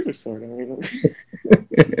with a laser sword. I mean,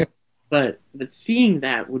 but seeing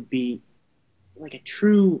that would be like a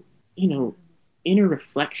true, inner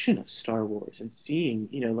reflection of Star Wars, and seeing,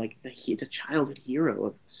 like the childhood hero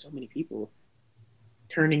of so many people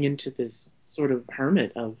turning into this sort of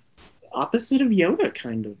hermit of opposite of Yoda,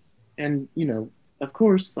 kind of. And, of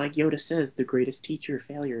course, like Yoda says, the greatest teacher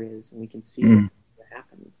failure is, and we can see that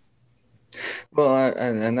happen. Well,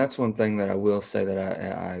 and that's one thing that I will say that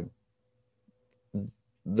I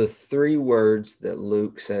the 3 words that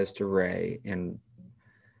Luke says to Rey in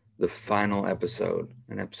the final episode,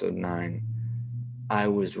 in episode 9, I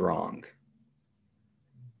was wrong.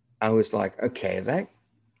 I was like, okay, that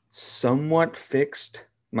somewhat fixed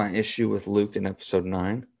my issue with Luke in episode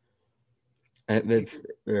 9,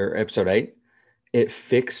 or episode 8. It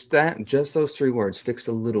fixed that. Just those 3 words fixed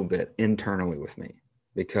a little bit internally with me,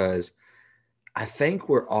 because I think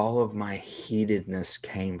where all of my heatedness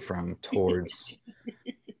came from towards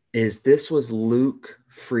is this was Luke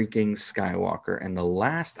freaking Skywalker, and the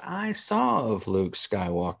last I saw of Luke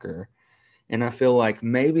Skywalker. And I feel like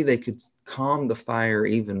maybe they could calm the fire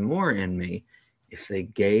even more in me if they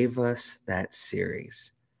gave us that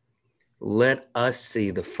series. Let us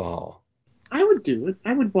see the fall. I would do it.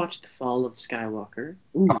 I would watch The Fall of Skywalker.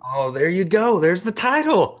 Ooh. Oh, there you go. There's the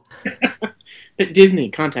title. Disney,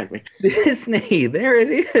 contact me. Disney, there it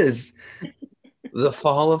is. The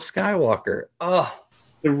Fall of Skywalker. Oh.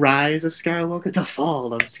 The Rise of Skywalker. The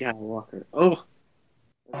Fall of Skywalker. Oh.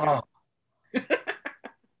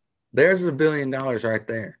 There's $1 billion right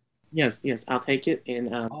there. Yes, I'll take it.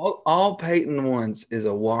 And all Peyton wants is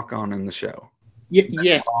a walk-on in the show.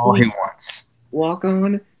 Yes. All he wants. Walk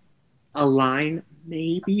on, a line,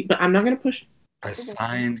 maybe, but I'm not going to push. A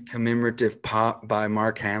signed commemorative pop by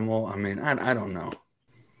Mark Hamill. I mean, I don't know.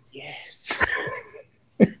 Yes.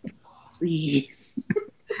 Please.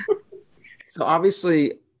 So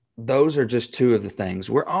obviously, those are just two of the things.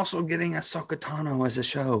 We're also getting Ahsoka Tano as a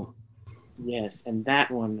show. Yes, and that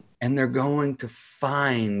one. And they're going to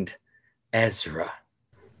find Ezra.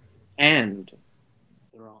 And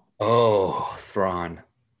Thrawn. Oh, Thrawn.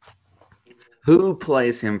 Who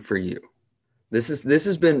plays him for you? This has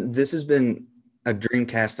been a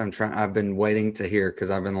Dreamcast I've been waiting to hear, because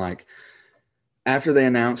I've been like, after they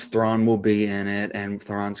announced Thrawn will be in it and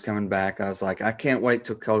Thrawn's coming back, I was like, I can't wait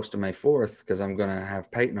till close to May 4th, because I'm going to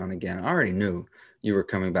have Peyton on again. I already knew you were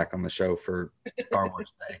coming back on the show for Star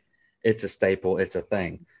Wars Day. It's a staple. It's a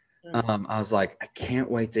thing. I was like, I can't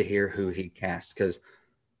wait to hear who he cast, because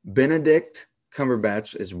Benedict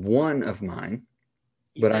Cumberbatch is one of mine,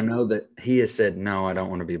 but I know that he has said, no, I don't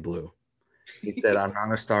want to be blue. He said, I'm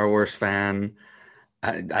not a Star Wars fan.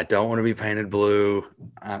 I don't want to be painted blue.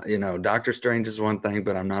 Doctor Strange is one thing,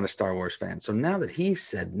 but I'm not a Star Wars fan. So now that he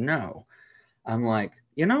said no, I'm like,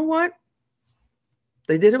 you know what?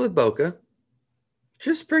 They did it with Boca.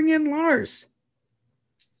 Just bring in Lars.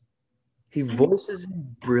 He voices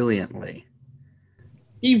him brilliantly.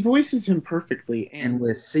 He voices him perfectly. And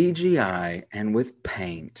with CGI and with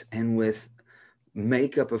paint and with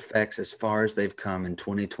makeup effects as far as they've come in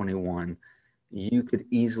 2021, you could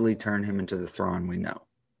easily turn him into the Thrawn we know.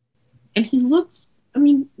 And he looks,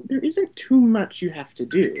 there isn't too much you have to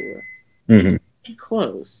do. Mm-hmm. It's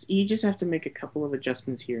close. You just have to make a couple of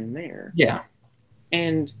adjustments here and there. Yeah.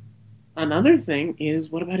 And another thing is,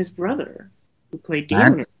 what about his brother who played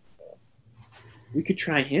Galen? We could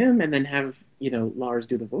try him and then have, Lars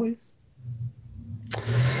do the voice.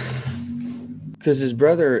 Because his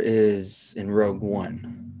brother is in Rogue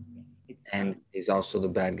One. And he's also the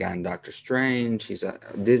bad guy in Doctor Strange.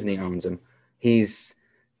 Disney owns him. He's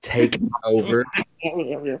taking over.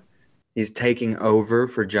 He's taking over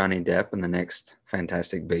for Johnny Depp in the next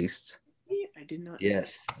Fantastic Beasts. I did not.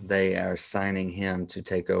 Yes, they are signing him to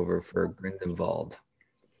take over for Grindelwald.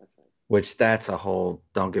 Which that's a whole.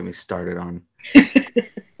 Don't get me started on.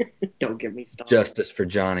 Don't get me started. Justice for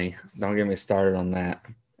Johnny. Don't get me started on that.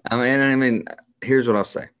 Here's what I'll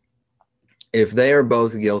say. If they are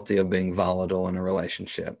both guilty of being volatile in a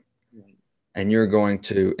relationship, and you're going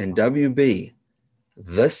to, in WB,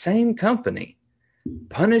 the same company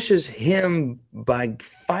punishes him by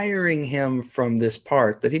firing him from this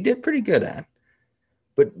part that he did pretty good at,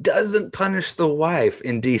 but doesn't punish the wife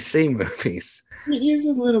in DC movies. It is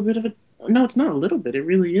a little bit of a... No, it's not a little bit. It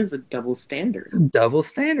really is a double standard. It's a double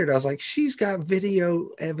standard. I was like, she's got video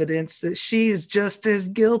evidence that she's just as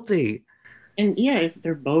guilty. And yeah, if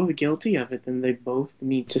they're both guilty of it, then they both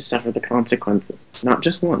need to suffer the consequences, not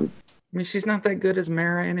just one. She's not that good as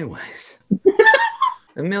Mara anyways.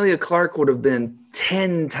 Emilia Clarke would have been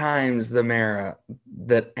 10 times the Mara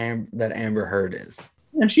that Amber Heard is.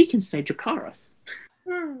 And she can say Dracarys.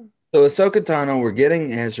 So Ahsoka Tano, we're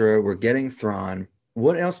getting Ezra, we're getting Thrawn.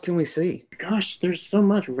 What else can we see? Gosh, there's so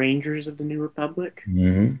much. Rangers of the New Republic.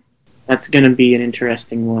 Mm-hmm. That's going to be an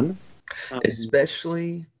interesting one.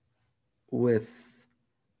 Especially with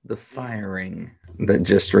the firing that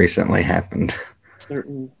just recently happened.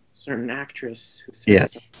 Certain actress who said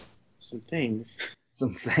some things.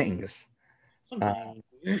 Some things.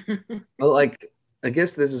 Well, I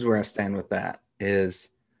guess this is where I stand with that, is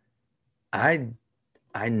I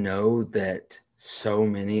know that so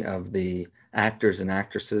many of the actors and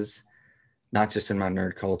actresses, not just in my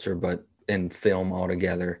nerd culture, but in film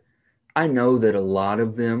altogether, I know that a lot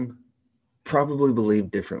of them probably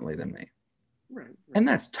believe differently than me. Right. And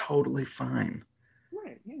that's totally fine.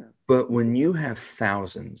 Right, yeah. But when you have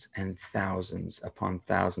thousands and thousands upon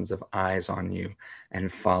thousands of eyes on you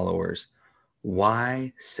and followers,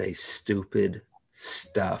 why say stupid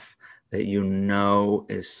stuff that you know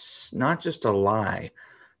is not just a lie,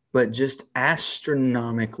 but just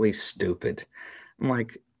astronomically stupid? I'm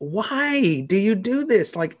like, why do you do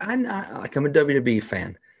this? I'm a WWE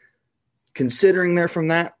fan. Considering they're from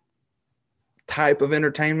that type of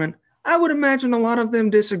entertainment, I would imagine a lot of them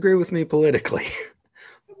disagree with me politically.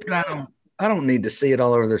 But I don't need to see it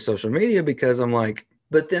all over their social media, because I'm like,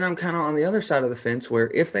 but then I'm kind of on the other side of the fence where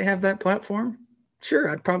if they have that platform, sure,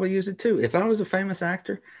 I'd probably use it too. If I was a famous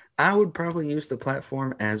actor, I would probably use the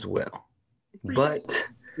platform as well. You got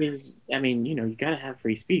to have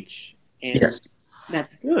free speech. And yes,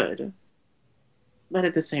 that's good. But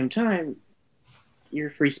at the same time, your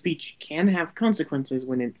free speech can have consequences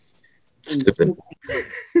when it's stupid.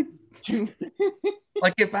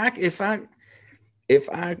 Like if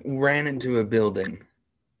I ran into a building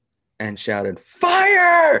and shouted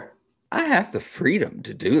fire, I have the freedom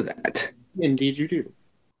to do that. Indeed you do.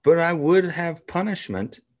 But I would have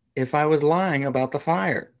punishment if I was lying about the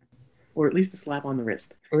fire. Or at least a slap on the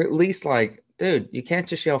wrist. Or at least dude, you can't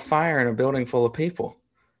just yell fire in a building full of people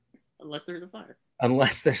unless there's a fire.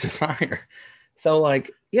 unless there's a fire. So,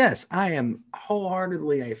 like, yes, I am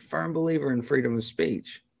wholeheartedly a firm believer in freedom of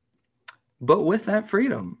speech. But with that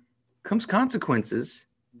freedom comes consequences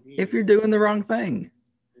if you're doing the wrong thing.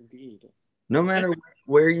 Indeed. No matter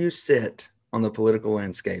where you sit on the political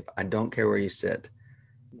landscape, I don't care where you sit,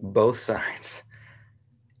 both sides,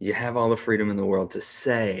 you have all the freedom in the world to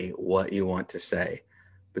say what you want to say,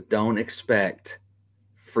 but don't expect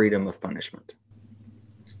freedom of punishment.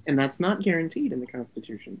 And that's not guaranteed in the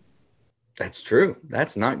Constitution. That's true.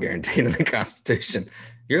 That's not guaranteed in the Constitution.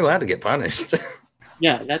 You're allowed to get punished.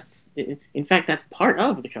 Yeah, in fact, that's part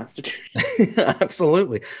of the Constitution.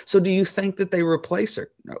 Absolutely. So do you think that they replace her?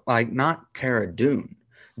 Like, not Cara Dune.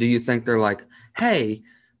 Do you think they're like, hey,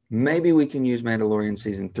 maybe we can use Mandalorian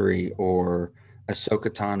season 3 or Ahsoka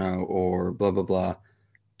Tano or blah, blah, blah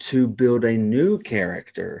to build a new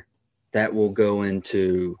character that will go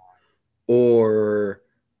into, or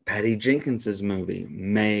Patty Jenkins's movie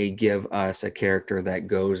may give us a character that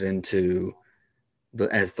goes into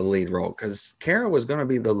as the lead role, because Cara was going to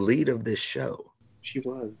be the lead of this show. She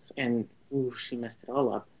was, and she messed it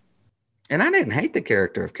all up. And I didn't hate the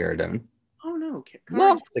character of Cara Dune. Oh no,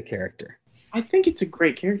 Loved the character. I think it's a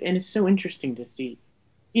great character, and it's so interesting to see.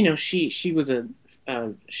 You know, she was a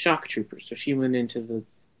shock trooper, so she went into the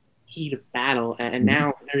heat of battle, and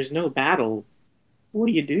now there's no battle. What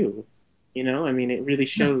do you do? You know, I mean, it really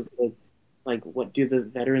shows like what do the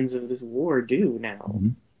veterans of this war do now,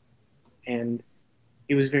 and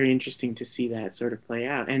it was very interesting to see that sort of play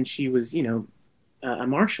out. And she was, you know, a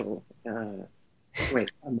marshal. A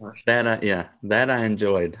marshal. That I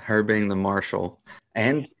enjoyed, her being the marshal,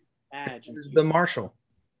 and the marshal,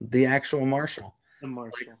 the actual marshal. The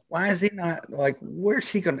marshal. Like, why is he not, like, where's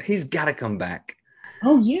he going? He's got to come back.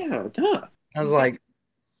 Oh yeah, duh. I was like,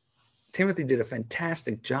 Timothy did a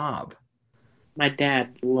fantastic job. My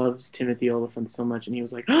dad loves Timothy Olyphant so much, and he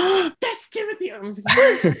was like, "Oh, that's Timothy." I was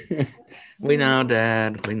like, we know,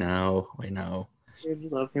 Dad. We know. You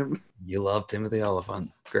love him. You love Timothy Olyphant.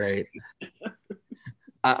 Great.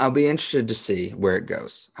 I'll be interested to see where it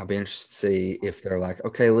goes. I'll be interested to see if they're like,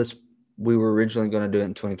 okay, we were originally going to do it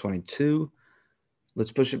in 2022.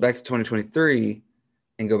 Let's push it back to 2023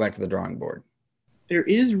 and go back to the drawing board. There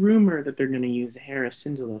is rumor that they're going to use Hera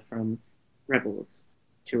Syndulla from Rebels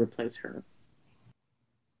to replace her.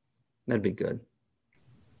 That'd be good.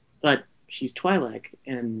 But she's Twi'lek,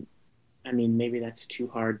 and I mean, maybe that's too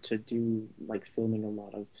hard to do, like filming a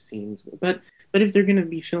lot of scenes. But if they're going to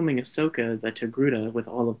be filming Ahsoka, the Togruta, with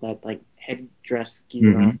all of that like headdress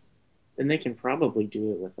gear on, then they can probably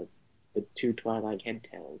do it with the two Twi'lek head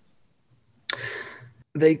tails.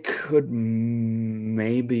 They could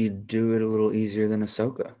maybe do it a little easier than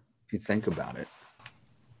Ahsoka, if you think about it.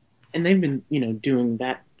 And they've been, you know, doing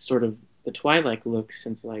that sort of the Twi'lek look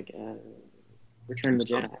since like Return of the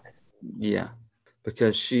Jedi. Yeah,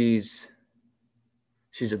 because she's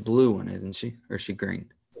a blue one, isn't she? Or is she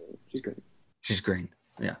green? She's green. She's green.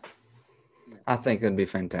 Yeah. I think that'd be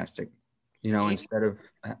fantastic. You know, instead of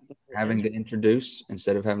having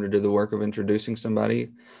to do the work of introducing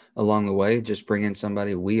somebody along the way, just bring in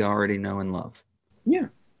somebody we already know and love. Yeah.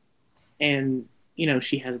 And, you know,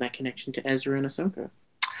 she has that connection to Ezra and Ahsoka.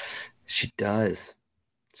 She does.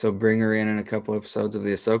 So bring her in a couple episodes of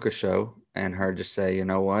the Ahsoka show and her just say, you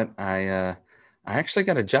know what? I actually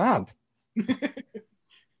got a job. You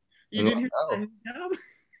didn't hear a job?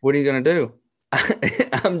 What are you going to do?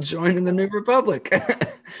 I'm joining the New Republic.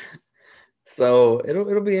 So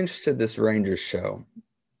it'll be interesting, this Rangers show.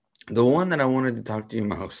 The one that I wanted to talk to you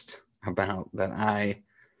most about, that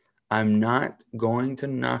I'm not going to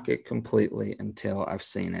knock it completely until I've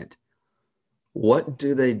seen it. What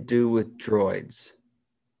do they do with droids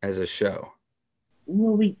as a show?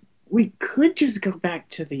 Well, we could just go back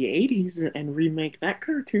to the 80s and remake that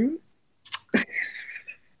cartoon.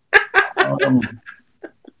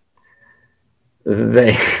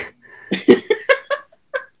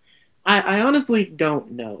 I honestly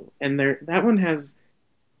don't know, and that one has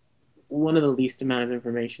one of the least amount of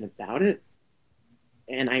information about it,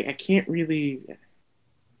 and I can't really.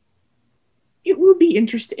 It would be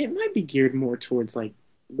interesting. It might be geared more towards like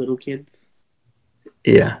little kids.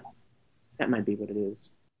 Yeah, that might be what it is.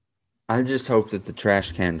 I just hope that the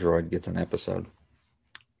trash can droid gets an episode.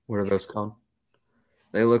 What are those called?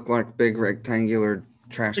 They look like big rectangular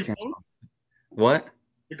trash cans. What?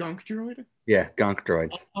 The Gonk droid? Yeah, Gonk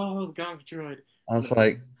droids. Oh, Gonk droid. I was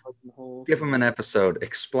like, give them an episode.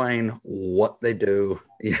 Explain what they do.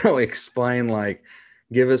 You know, explain, like,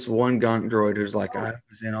 give us one Gonk droid who's like, I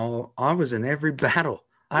was in every battle.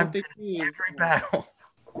 I've been in every battle.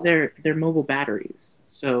 they're mobile batteries.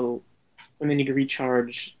 So when they need to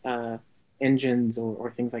recharge engines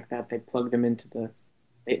or things like that, they plug them into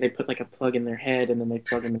they put like a plug in their head and then they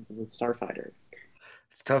plug them into the starfighter.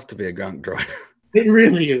 It's tough to be a gunk droid. It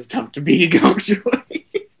really is tough to be a gunk droid.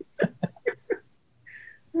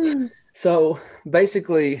 So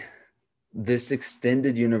basically, this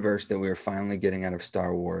extended universe that we are finally getting out of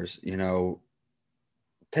Star Wars,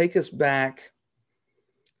 take us back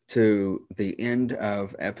to the end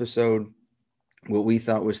of episode, what we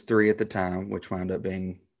thought was 3 at the time, which wound up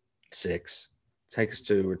being 6. Take us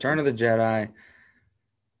to Return of the Jedi.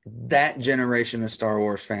 That generation of Star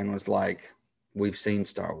Wars fan was like, we've seen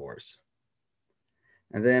Star Wars.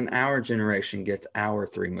 And then our generation gets our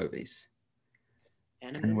 3 movies.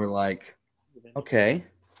 And we're like, okay.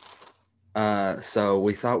 So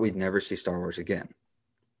we thought we'd never see Star Wars again.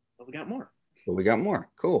 But we got more.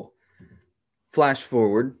 Cool. Flash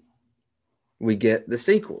forward, we get the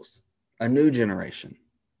sequels, a new generation.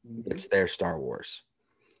 It's their Star Wars.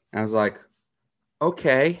 And I was like,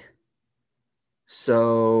 okay,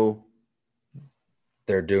 so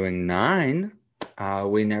they're doing 9.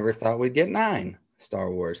 We never thought we'd get 9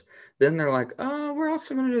 Star Wars. Then they're like, oh, we're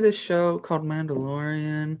also going to do this show called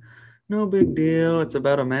Mandalorian. No big deal. It's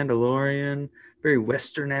about a Mandalorian, very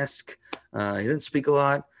Western-esque. He doesn't speak a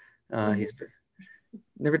lot. He's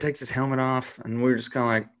never takes his helmet off, and we're just kind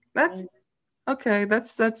of like, that's okay.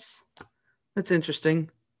 That's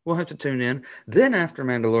interesting. We'll have to tune in. Then after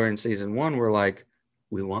Mandalorian season 1, we're like,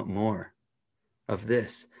 we want more of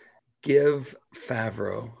this. Give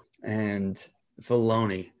Favreau and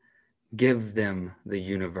Filoni, give them the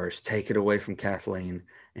universe. Take it away from Kathleen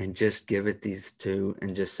and just give it these 2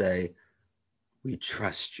 and just say, we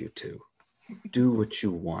trust you to do what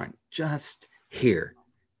you want. Just here.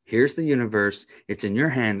 Here's the universe. It's in your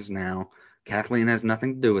hands now. Kathleen has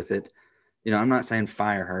nothing to do with it. I'm not saying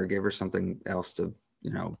fire her. Give her something else to,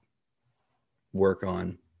 work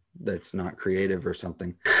on that's not creative or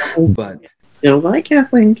something. But still like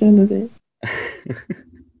Kathleen Kennedy.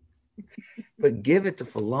 But give it to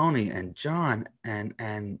Filoni and John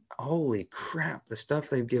and holy crap, the stuff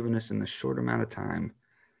they've given us in the short amount of time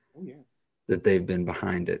that they've been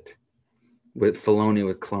behind it. With Filoni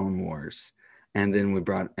with Clone Wars. And then we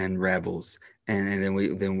brought and Rebels. And then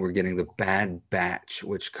we're getting the Bad Batch,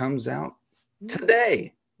 which comes out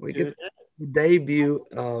today. We get the debut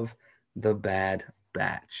of the Bad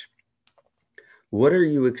Batch. What are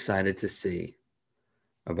you excited to see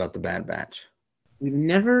about the Bad Batch? We've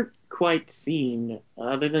never quite seen,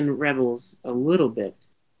 other than Rebels a little bit,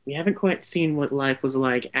 we haven't quite seen what life was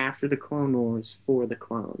like after the Clone Wars for the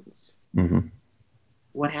clones. Mm-hmm.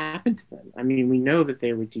 What happened to them? I mean, we know that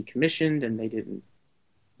they were decommissioned and they didn't,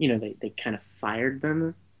 they kind of fired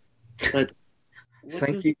them. But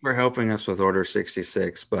thank you for helping us with Order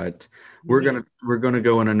 66, but we're gonna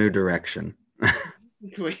go in a new direction.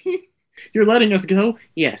 You're letting us go?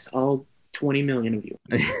 Yes, all 20 million of you.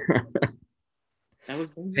 That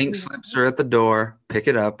was pink slips are at the door. Pick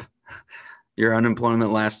it up. Your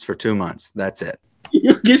unemployment lasts for 2 months. That's it.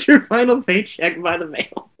 You'll get your final paycheck by the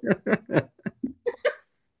mail.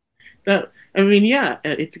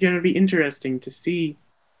 It's going to be interesting to see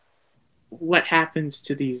what happens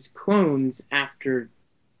to these clones after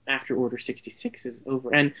Order 66 is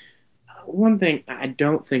over. And one thing, I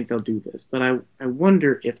don't think they'll do this, but I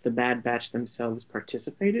wonder if the Bad Batch themselves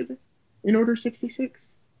participated in Order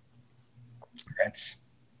 66. That's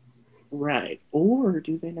right. Or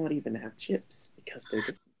do they not even have chips because they're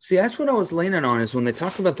different? See, that's what I was leaning on, is when they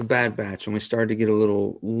talk about the Bad Batch and we started to get a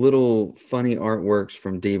little funny artworks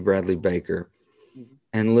from D. Bradley Baker,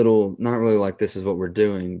 and little, not really like this is what we're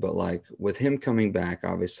doing, but like with him coming back,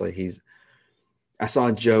 obviously I saw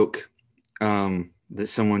a joke that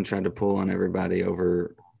someone tried to pull on everybody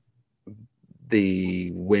over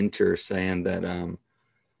the winter, saying that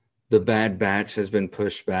the Bad Batch has been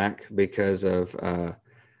pushed back because of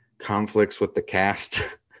conflicts with the cast.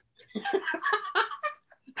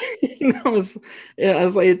 I was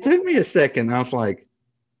like, it took me a second. I was like,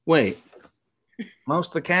 wait, most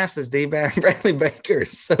of the cast is D. Bradley Baker,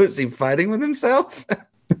 so is he fighting with himself?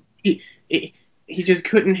 He just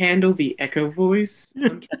couldn't handle the echo voice.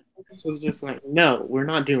 This was just like, no, we're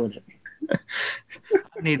not doing it.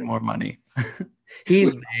 I need more money.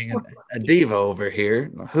 He's being a diva over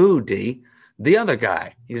here. Who, D? The other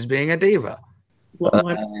guy. He's being a diva. What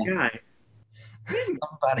guy?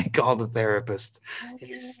 Somebody called a therapist.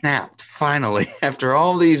 He snapped, finally, after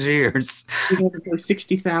all these years. He had to play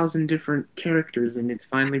 60,000 different characters, and it's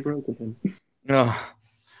finally broken him. No.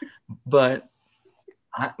 But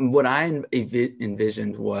what I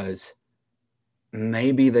envisioned was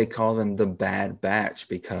maybe they call them the Bad Batch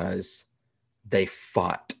because they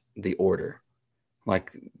fought the Order,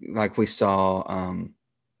 like we saw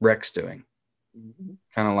Rex doing,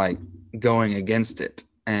 kind of like going against it,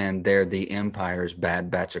 and they're the Empire's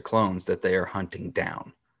bad batch of clones that they are hunting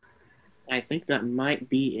down. I think that might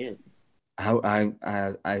be it.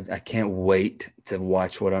 I can't wait to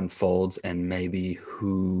watch what unfolds and maybe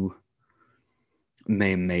who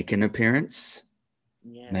may make an appearance.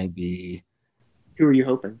 Yes. Maybe. Who are you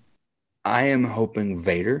hoping? I am hoping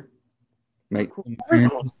Vader make Cool. an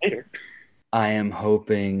appearance. Vader. I am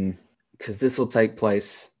hoping, because this will take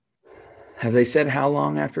place. Have they said how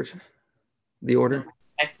long after the Order?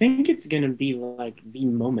 I think it's gonna be like the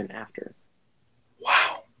moment after.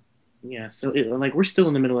 Wow. Yeah, so like we're still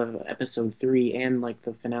in the middle of episode 3 and like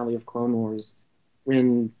the finale of Clone Wars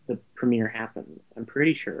when the premiere happens. I'm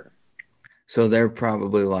pretty sure. So they're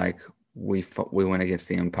probably like, we went against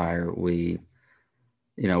the Empire. We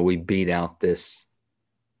beat out this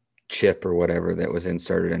chip or whatever that was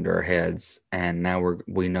inserted into our heads, and now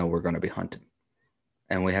we know we're going to be hunted,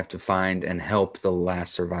 and we have to find and help the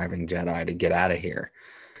last surviving Jedi to get out of here.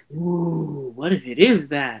 Ooh, what if it is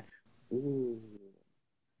that? Ooh.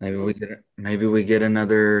 Maybe we get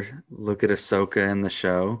another look at Ahsoka in the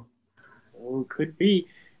show. Oh, it could be.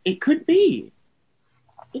 It could be.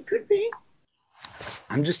 It could be.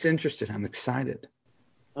 I'm just interested. I'm excited.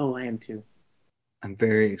 Oh, I am too. I'm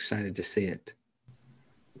very excited to see it.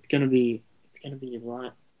 It's gonna be a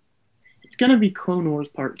lot. It's gonna be Clone Wars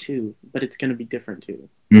Part 2, but it's gonna be different too.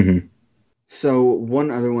 Mm-hmm. So one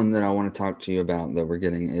other one that I want to talk to you about that we're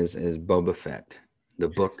getting is Boba Fett, the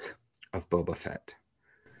book of Boba Fett.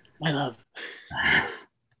 My love.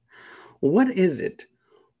 What is it?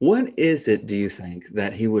 What is it, do you think,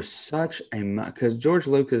 that he was such a... Because George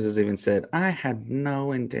Lucas has even said, I had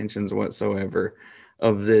no intentions whatsoever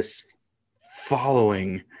of this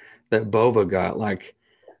following that Boba got. Like,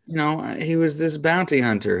 he was this bounty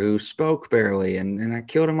hunter who spoke barely, and I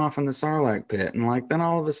killed him off in the Sarlacc pit. And like, then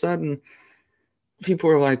all of a sudden,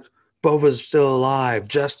 people are like, Boba's still alive,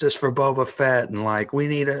 justice for Boba Fett, and like we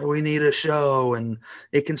need a show, and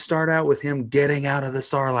it can start out with him getting out of the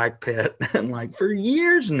Sarlacc pit, and like for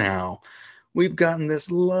years now, we've gotten this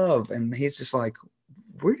love, and he's just like,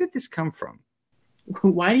 where did this come from?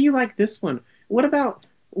 Why do you like this one? What about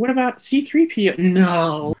C-3PO?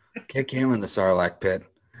 No, kick him in the Sarlacc pit.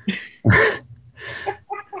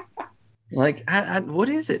 Like, what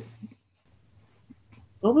is it?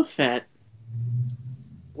 Boba Fett.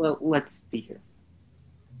 Well, let's see here.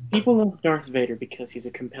 People love Darth Vader because he's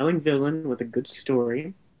a compelling villain with a good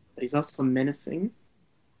story, but he's also menacing,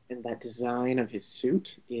 and that design of his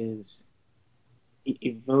suit it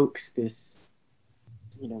evokes this,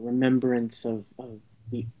 remembrance of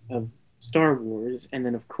Star Wars, and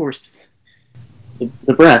then of course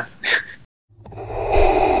the breath.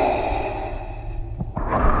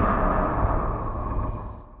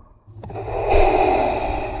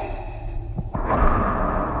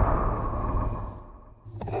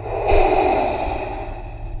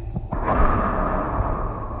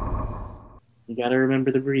 You got to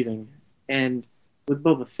remember the breathing. And with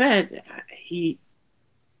Boba Fett, they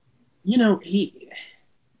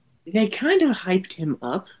kind of hyped him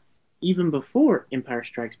up even before Empire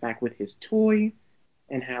Strikes Back with his toy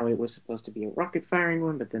and how it was supposed to be a rocket firing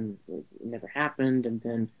one, but then it never happened. And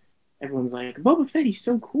then everyone's like, Boba Fett, he's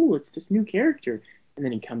so cool. It's this new character. And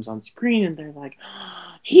then he comes on screen and they're like,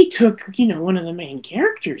 oh, he took, one of the main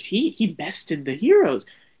characters. He bested the heroes.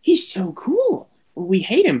 He's so cool. We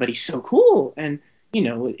hate him, but he's so cool. And,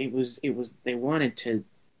 it was, they wanted to,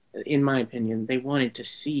 in my opinion, they wanted to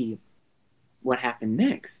see what happened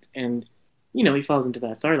next. And, he falls into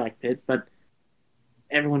that Sarlacc pit, but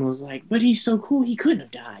everyone was like, but he's so cool, he couldn't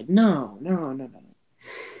have died. No.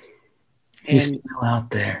 He's still out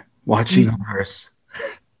there watching over us.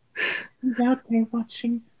 He's out there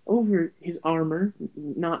watching over his armor,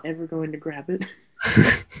 not ever going to grab it.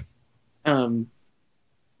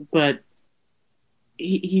 But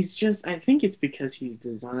he's just, I think it's because he's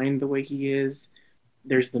designed the way he is.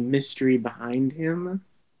 There's the mystery behind him.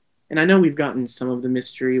 And I know we've gotten some of the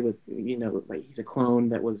mystery with, like he's a clone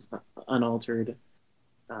that was unaltered.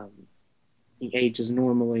 He ages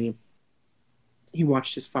normally. He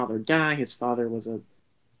watched his father die. His father was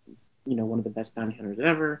one of the best bounty hunters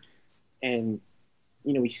ever. And,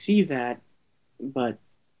 we see that, but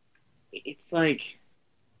it's like,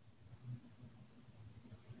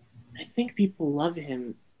 I think people love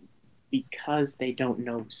him because they don't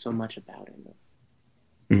know so much about him.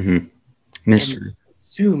 Mm-hmm. Mystery. And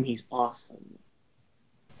assume he's awesome.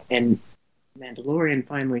 And Mandalorian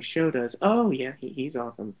finally showed us, oh yeah, he's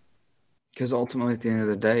awesome. Because ultimately, at the end of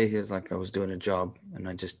the day, he was like, I was doing a job and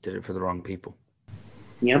I just did it for the wrong people.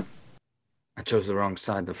 Yep. I chose the wrong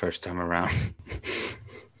side the first time around.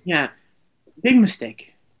 Yeah. Big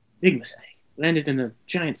mistake. Big mistake. Landed in a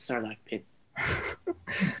giant sarlacc pit.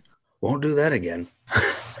 Won't do that again.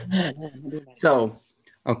 So,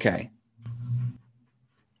 okay.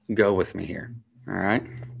 Go with me here. All right.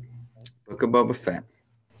 Book of Boba Fett.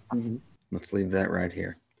 Mm-hmm. Let's leave that right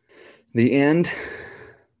here. The end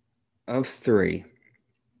of 6.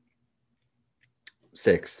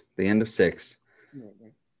 The end of 6.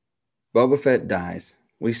 Right. Boba Fett dies.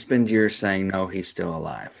 We spend years saying, no, he's still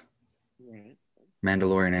alive. Right.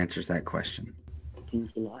 Mandalorian answers that question.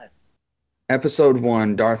 He's alive. Episode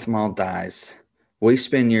 1, Darth Maul dies. We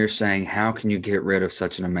spend years saying, how can you get rid of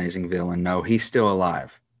such an amazing villain? No, he's still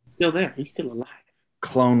alive. Still there. He's still alive.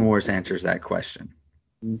 Clone Wars answers that question.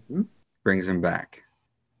 Mm-hmm. Brings him back.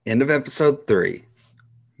 End of episode 3.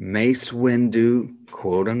 Mace Windu,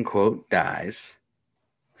 quote unquote, dies.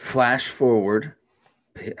 Flash forward.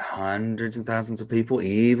 Hundreds of thousands of people,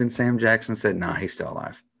 even Sam Jackson said, nah, he's still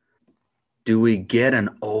alive. Do we get an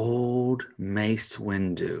old Mace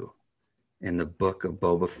Windu in the book of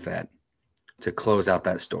Boba Fett to close out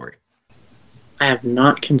that story? I have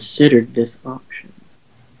not considered this option.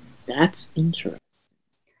 That's interesting.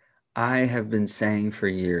 I have been saying for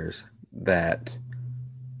years that,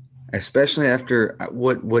 especially after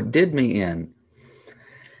what did me in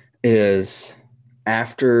is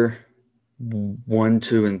after 1,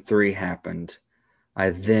 2, and 3 happened, I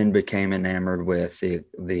then became enamored with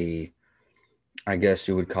the I guess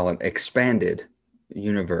you would call it expanded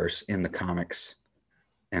universe in the comics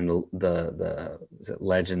and the is it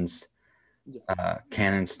Legends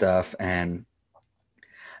canon stuff, and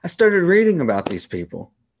I started reading about these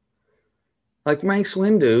people. Like Mace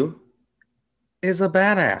Windu is a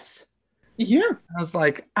badass. Yeah. I was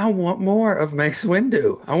like, I want more of Mace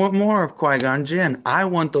Windu. I want more of Qui-Gon Jinn. I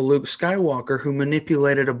want the Luke Skywalker who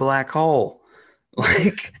manipulated a black hole.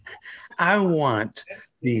 Like, I want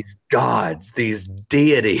these gods, these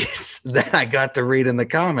deities that I got to read in the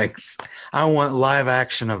comics. I want live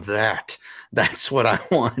action of that. That's what I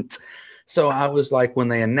want. So I was like, when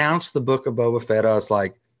they announced the book of Boba Fett, I was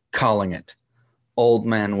like, calling it. Old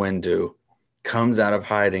man Windu comes out of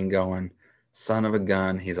hiding going, son of a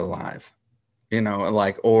gun, he's alive. You know,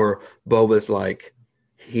 like, or Boba's like,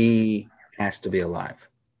 he has to be alive.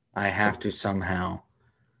 I have to somehow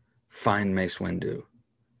find Mace Windu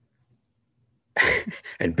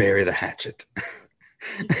and bury the hatchet,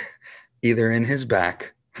 either in his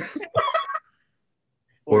back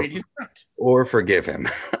Or in his front. or forgive him.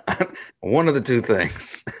 One of the two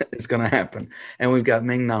things is going to happen. And we've got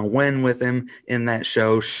Ming-Na Wen with him in that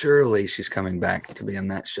show. Surely she's coming back to be in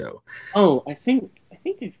that show. Oh, I think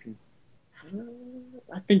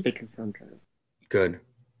they confirmed her. Good.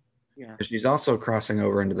 Yeah. She's also crossing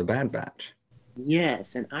over into the Bad Batch.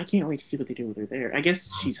 Yes, and I can't wait to see what they do with her there. I guess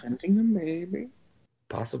she's hunting them, maybe.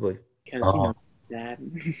 Possibly. Because, you know, that.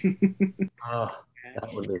 Oh,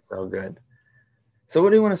 that would be so good. So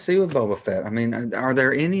what do you want to see with Boba Fett? I mean, are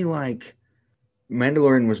there any, like,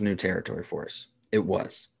 Mandalorian was new territory for us. It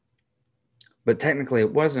was. But technically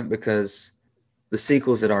it wasn't, because the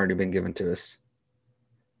sequels had already been given to us.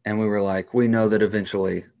 And we were like, we know that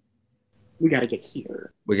eventually we got to get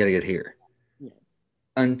here. we got to get here. Yeah.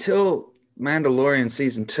 Until Mandalorian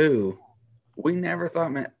season 2, we never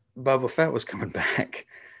thought Boba Fett was coming back.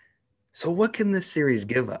 So what can this series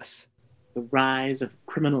give us? The rise of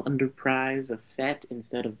criminal enterprise of Fett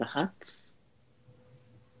instead of the Hutts.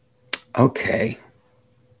 Okay.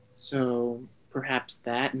 So perhaps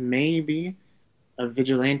that, maybe a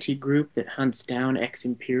vigilante group that hunts down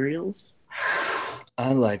ex-Imperials.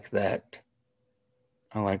 I like that.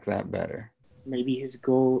 I like that better. Maybe his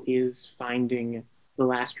goal is finding the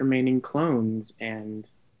last remaining clones and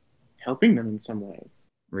helping them in some way.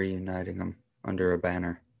 Reuniting them under a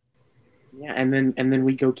banner. Yeah, and then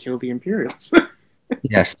we go kill the Imperials.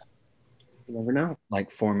 Yes. You never know.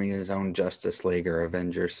 Like forming his own Justice League or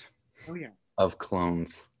Avengers Oh yeah. of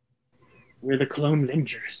clones. We're the Clone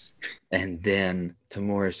Vengers. And then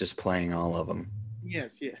Tamura's just playing all of them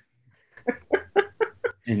Yes.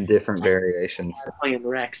 in different variations. I'm playing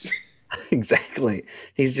Rex. Exactly.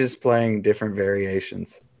 He's just playing different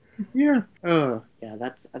variations. Yeah. Oh, yeah,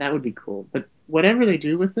 that would be cool. But whatever they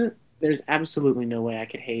do with it, there's absolutely no way I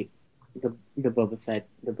could hate the Boba Fett,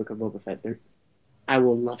 the Book of Boba Fett. I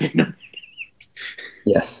will love it.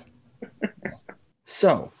 Yes.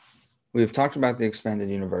 So, we've talked about the expanded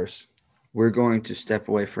universe. We're going to step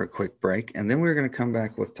away for a quick break, and then we're going to come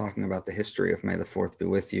back with talking about the history of May the 4th be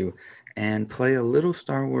with you and play a little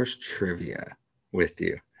Star Wars trivia with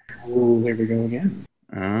you. Oh, there we go again.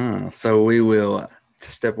 So we will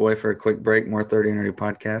step away for a quick break. More 30 and Nerdy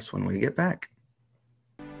podcast when we get back.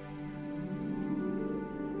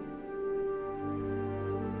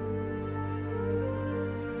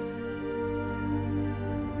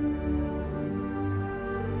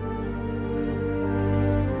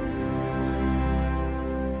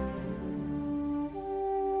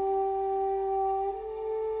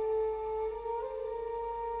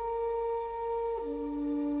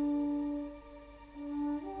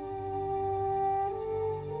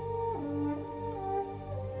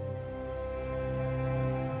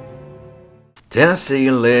 Tennessee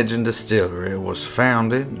Legend Distillery was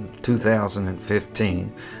founded in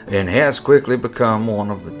 2015 and has quickly become one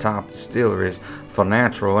of the top distilleries for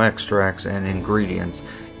natural extracts and ingredients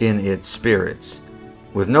in its spirits.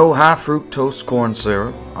 With no high fructose corn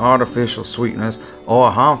syrup, artificial sweeteners,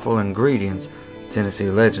 or harmful ingredients, Tennessee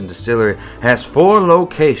Legend Distillery has 4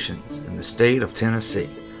 locations in the state of Tennessee,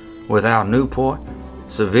 with our Newport,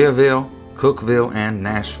 Sevierville, Cookeville, and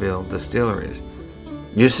Nashville distilleries.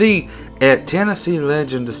 You see, at Tennessee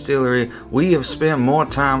Legend Distillery, we have spent more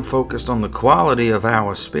time focused on the quality of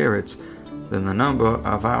our spirits than the number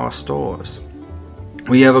of our stores.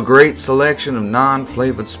 We have a great selection of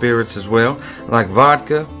non-flavored spirits as well, like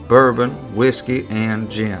vodka, bourbon, whiskey,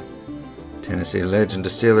 and gin. Tennessee Legend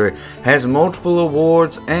Distillery has multiple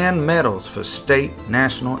awards and medals for state,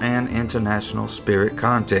 national, and international spirit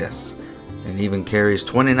contests, and even carries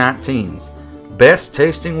 2019's Best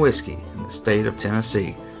Tasting Whiskey in the state of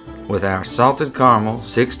Tennessee with our Salted Caramel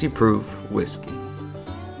 60 proof whiskey.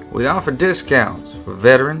 We offer discounts for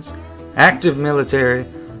veterans, active military,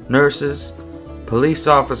 nurses, police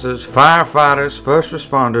officers, firefighters, first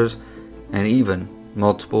responders, and even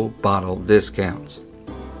multiple bottle discounts.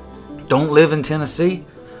 Don't live in Tennessee?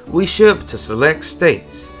 We ship to select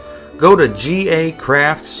states. Go to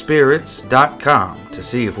gacraftspirits.com to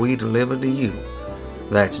see if we deliver to you.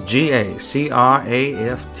 That's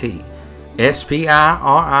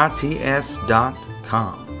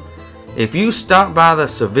gacraftspirits.com. If you stop by the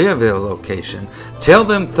Sevierville location, tell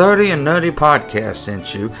them 30 and Nerdy Podcast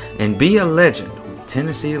sent you and be a legend with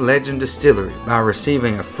Tennessee Legend Distillery by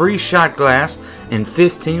receiving a free shot glass and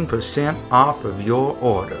 15% off of your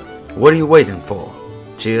order. What are you waiting for?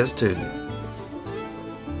 Cheers to you.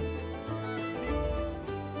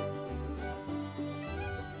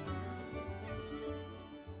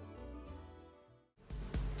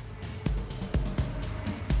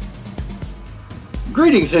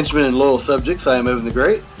 Greetings, henchmen and loyal subjects. I am Evan the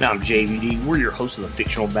Great. And I'm JVD. We're your hosts of the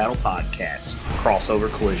Fictional Battle Podcast,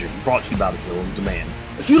 Crossover Collision, brought to you by the Villains Demand.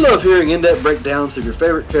 If you love hearing in-depth breakdowns of your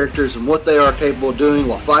favorite characters and what they are capable of doing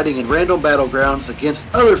while fighting in random battlegrounds against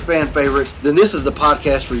other fan favorites, then this is the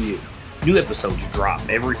podcast for you. New episodes drop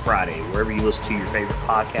every Friday wherever you listen to your favorite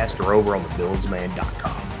podcast or over on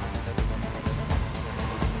thevillansdemand.com.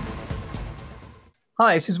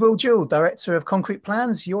 Hi, this is Will Jewell, Director of Concrete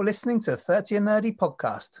Plans. You're listening to 30 and Nerdy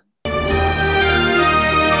Podcast.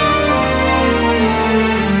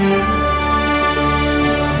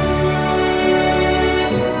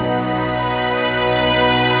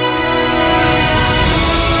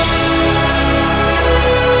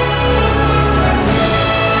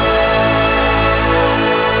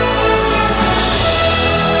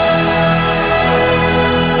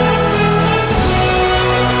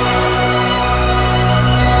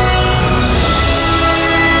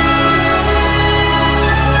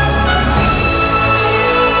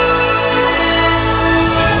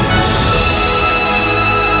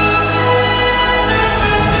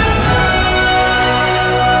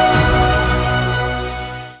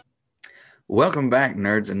 Welcome back,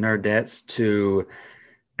 nerds and nerdettes, to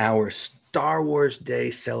our Star Wars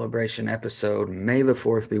Day celebration episode. May the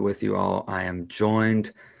 4th be with you all. I am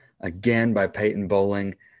joined again by Peyton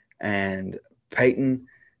Bowling. And Peyton,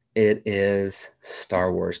 it is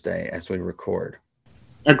Star Wars Day as we record.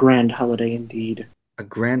 A grand holiday indeed. A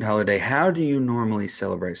grand holiday. How do you normally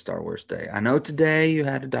celebrate Star Wars Day? I know today you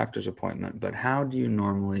had a doctor's appointment, but how do you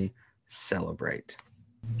normally celebrate?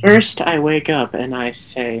 First, I wake up and I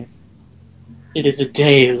say, it is a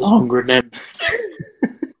day long remembered.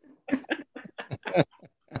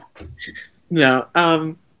 No,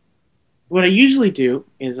 what I usually do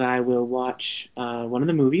is I will watch one of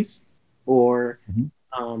the movies or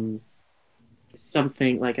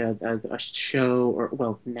something like a show, or,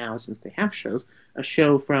 well, now since they have shows, a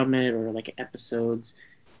show from it, or like episodes,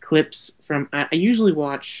 clips from. I usually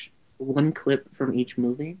watch one clip from each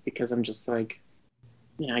movie because I'm just like,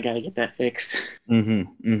 I gotta get that fix.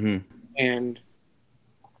 And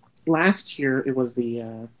last year, it was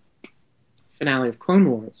the finale of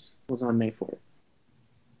Clone Wars was on May 4th.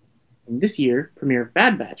 And this year, premiere of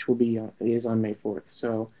Bad Batch is on May 4th.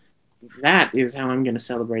 So that is how I'm going to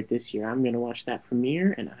celebrate this year. I'm going to watch that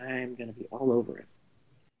premiere, and I'm going to be all over it.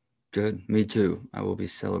 Good. Me too. I will be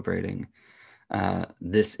celebrating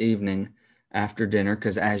this evening after dinner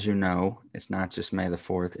because, as you know, it's not just May the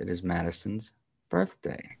 4th. It is Madison's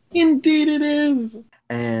birthday. Indeed it is.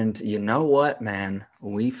 And you know what, man?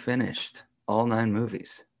 We finished all 9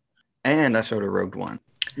 movies. And I showed her Rogue One.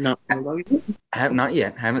 Not Not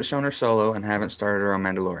yet. Haven't shown her Solo and haven't started her on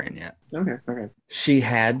Mandalorian yet. Okay. She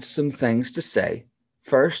had some things to say.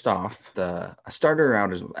 First off, I started her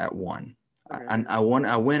out at 1. Okay. I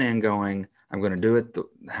went in going, I'm going to do it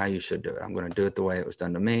how you should do it. I'm going to do it the way it was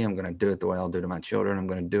done to me. I'm going to do it the way I'll do to my children. I'm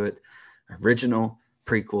going to do it original,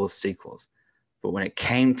 prequels, sequels. But when it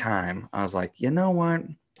came time, I was like, you know what?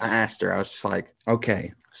 I asked her, I was just like,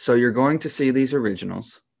 okay, so you're going to see these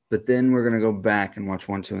originals, but then we're going to go back and watch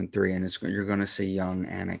 1, 2, and 3, and you're going to see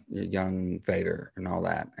young Vader and all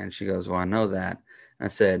that. And she goes, well, I know that. I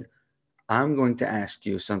said, I'm going to ask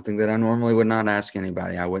you something that I normally would not ask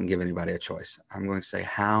anybody. I wouldn't give anybody a choice. I'm going to say,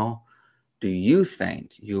 how do you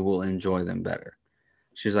think you will enjoy them better?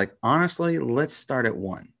 She's like, honestly, let's start at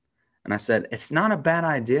 1. And I said, it's not a bad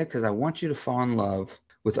idea because I want you to fall in love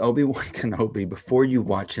with Obi-Wan Kenobi before you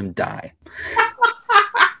watch him die.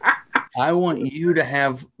 I want you to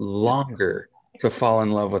have longer to fall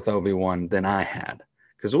in love with Obi-Wan than I had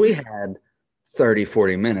because we had 30,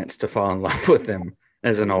 40 minutes to fall in love with him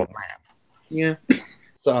as an old man. Yeah.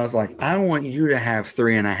 So I was like, I want you to have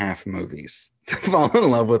 3.5 movies to fall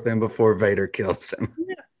in love with him before Vader kills him.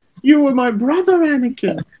 Yeah. You were my brother,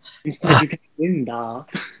 Anakin. Instead, you got wind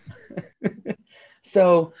off.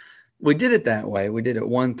 So we did it that way. We did it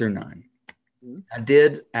 1 through 9. Mm-hmm. I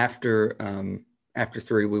did after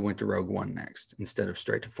 3, we went to Rogue One next instead of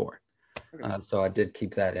straight to 4. Okay. So I did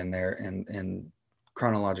keep that in there in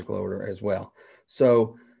chronological order as well.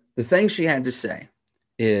 So the thing she had to say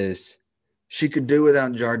is she could do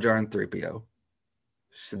without Jar Jar and 3PO.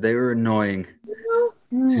 So they were annoying.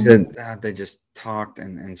 She said they just talked,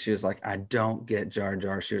 and she was like, I don't get Jar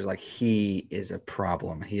Jar. She was like, he is a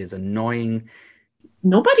problem. He is annoying.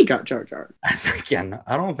 Nobody got Jar Jar. I was like, yeah, no,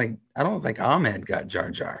 I don't think Ahmed got Jar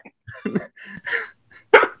Jar.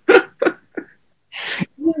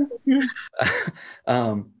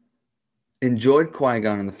 Enjoyed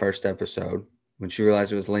Qui-Gon in the first episode when she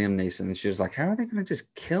realized it was Liam Neeson, and she was like, how are they going to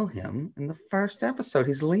just kill him in the first episode?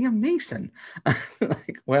 He's Liam Neeson.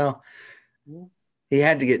 Like, well, he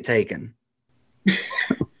had to get taken.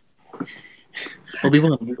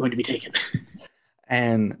 Obi-Wan, you're going to be taken.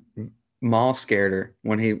 And Maul scared her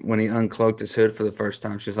when he uncloaked his hood for the first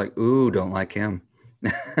time. She was like, ooh, don't like him.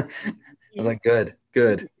 I was like, good.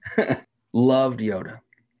 Loved Yoda.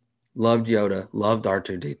 Loved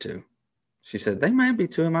R2-D2. She said, they might be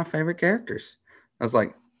 2 of my favorite characters. I was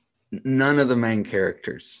like, none of the main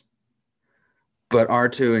characters. But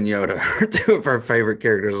R2 and Yoda are 2 of our favorite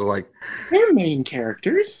characters. Like, they're main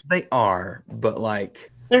characters. They are, but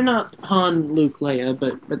like, they're not Han, Luke, Leia,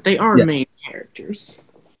 but they are main characters.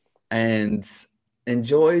 And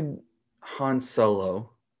enjoyed Han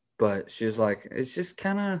Solo, but she was like, it's just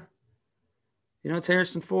kind of, it's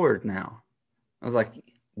Harrison Ford now. I was like,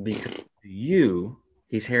 because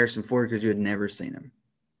he's Harrison Ford because you had never seen him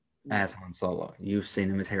as Han Solo. You've seen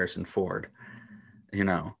him as Harrison Ford.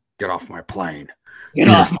 Get off my plane. Get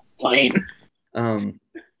off my plane.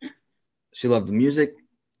 She loved the music.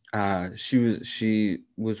 It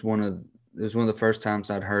was one of the first times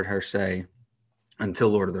I'd heard her say, until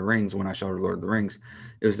Lord of the Rings, when I showed her Lord of the Rings,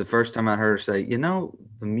 it was the first time I heard her say, the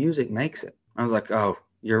music makes it. I was like, oh,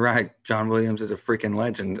 you're right. John Williams is a freaking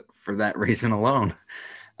legend for that reason alone.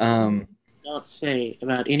 Don't say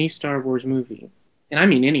about any Star Wars movie, and I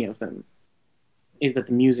mean any of them, is that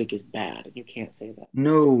the music is bad. You can't say that.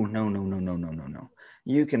 No.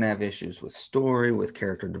 You can have issues with story, with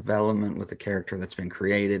character development, with a character that's been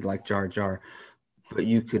created like Jar Jar, but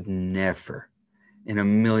you could never in a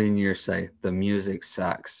million years say the music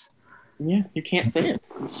sucks. Yeah, you can't say it.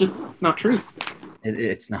 It's just not true.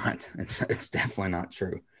 It's not. It's definitely not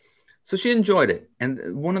true. So she enjoyed it.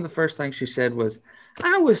 And one of the first things she said was,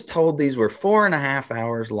 I was told these were 4.5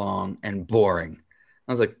 hours long and boring.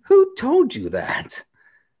 I was like, who told you that?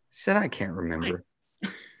 She said, I can't remember.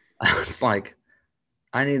 I was like,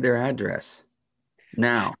 I need their address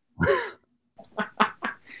now.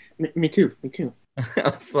 Me too. I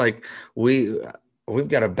was like, we've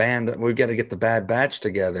got a band. We've got to get the Bad Batch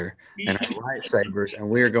together and have lightsabers, and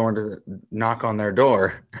we are going to knock on their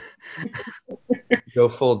door, go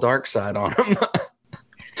full dark side on them.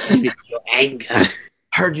 Anger.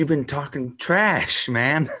 Heard you've been talking trash,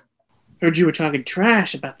 man. Heard you were talking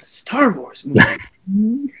trash about the Star Wars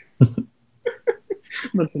movie.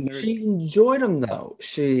 She enjoyed them though.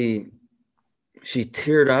 She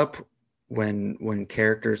teared up when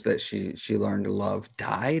characters that she learned to love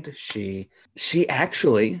died. She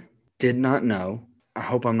actually did not know. I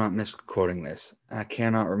hope I'm not misquoting this. I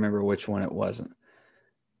cannot remember which one it wasn't.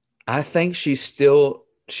 I think she still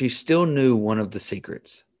knew one of the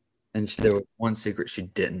secrets, and there was one secret she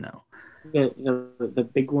didn't know. The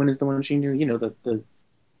big one is the one she knew. You know, the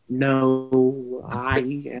no I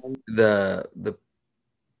and the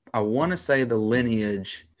I want to say the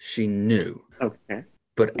lineage she knew. Okay.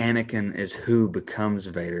 But Anakin is who becomes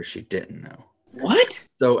Vader. She didn't know. What?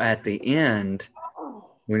 So at the end,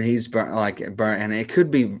 when he's burnt, and it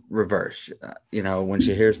could be reversed. When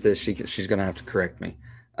she hears this, she's gonna have to correct me.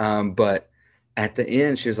 But at the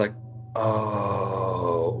end, she was like,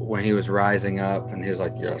 "Oh," when he was rising up, and he was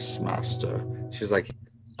like, "Yes, master." She's like,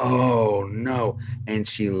 "Oh no," and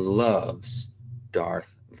she loves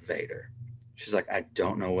Darth Vader. She's like, "I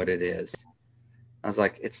don't know what it is." I was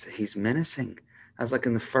like, he's menacing. I was like,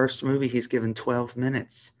 in the first movie, he's given 12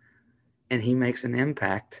 minutes, and he makes an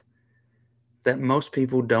impact that most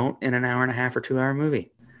people don't in an hour and a half or 2 hour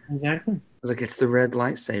movie. Exactly. I was like, it's the red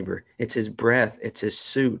lightsaber. It's his breath. It's his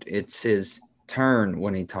suit. It's his turn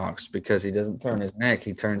when he talks, because he doesn't turn his neck.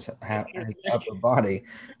 He turns his upper body,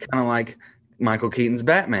 kind of like Michael Keaton's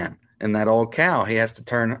Batman and that old cow. He has to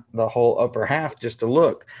turn the whole upper half just to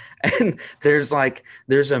look. And there's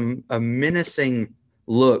a menacing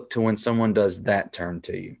look to when someone does that turn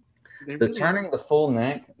to you. Turning the full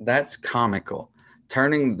neck, that's comical.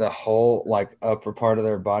 Turning the whole upper part of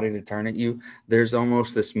their body to turn at you, there's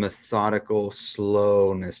almost this methodical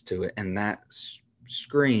slowness to it, and that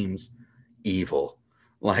screams evil.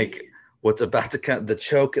 Like what's about to cut the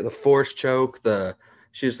choke, the force choke.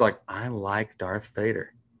 She's like, I like Darth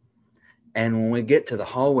Vader. And when we get to the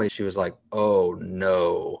hallway, she was like, oh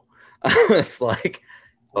no. It's like,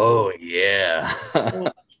 oh yeah.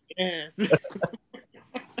 Yes.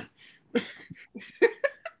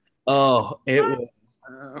 Oh, it was.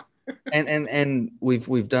 And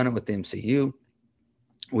we've done it with the MCU.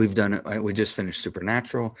 We've done it. We just finished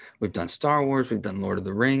Supernatural. We've done Star Wars. We've done Lord of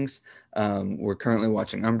the Rings. We're currently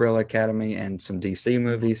watching Umbrella Academy and some DC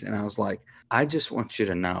movies. And I was like, I just want you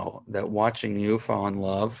to know that watching you fall in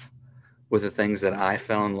love with the things that I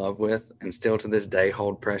fell in love with and still to this day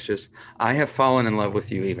hold precious, I have fallen in love with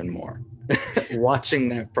you even more. Watching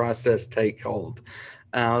that process take hold.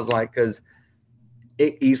 And I was like, because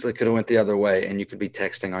it easily could have went the other way and you could be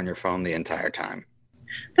texting on your phone the entire time.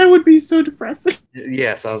 That would be so depressing.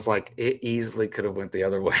 Yes, I was like, it easily could have went the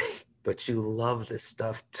other way, but you love this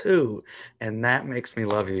stuff too, and that makes me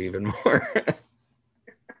love you even more.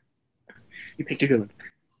 You picked a good one.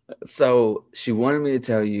 So she wanted me to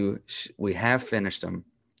tell you we have finished them,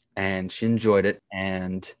 and she enjoyed it.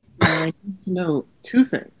 And I need to know two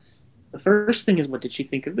things. The first thing is, what did she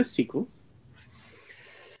think of the sequels?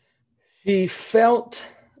 She felt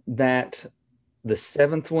that the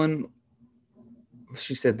seventh one,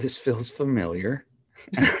 she said, this feels familiar.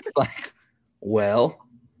 And it's like, well,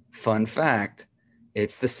 fun fact,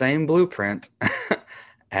 it's the same blueprint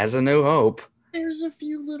as A New Hope. There's a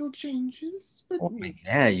few little changes, but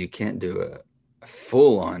yeah, you can't do a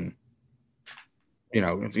full on.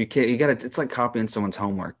 You can't. You got to. It's like copying someone's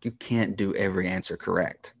homework. You can't do every answer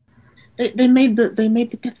correct. They made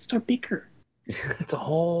the Death Star bigger. It's a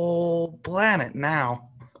whole planet now.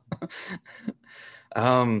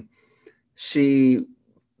 She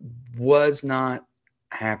was not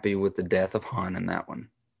happy with the death of Han in that one.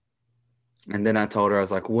 And then I told her, I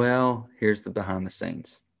was like, well, here's the behind the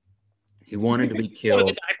scenes. He wanted to be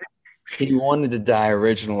killed. He wanted to die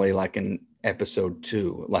originally, like in episode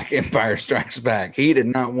 2, like Empire Strikes Back. He did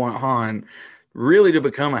not want Han really to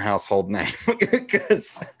become a household name,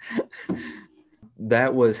 because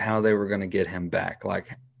that was how they were going to get him back.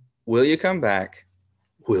 Like, will you come back?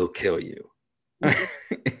 We'll kill you.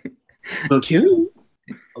 We'll kill you.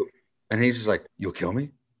 And he's just like, you'll kill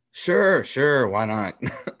me? Sure, why not?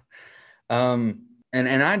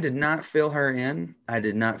 And I did not fill her in. I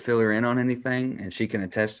did not fill her in on anything, and she can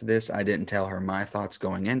attest to this. I didn't tell her my thoughts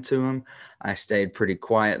going into him. I stayed pretty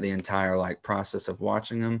quiet the entire process of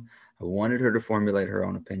watching them. I wanted her to formulate her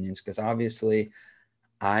own opinions, because obviously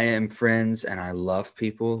I am friends and I love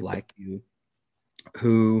people like you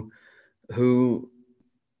who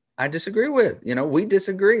I disagree with. We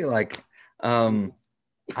disagree.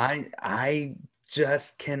 I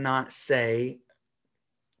just cannot say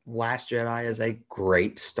Last Jedi is a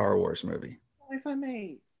great Star Wars movie. If I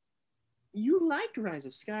may, you liked Rise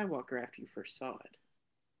of Skywalker after you first saw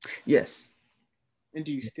it. Yes. And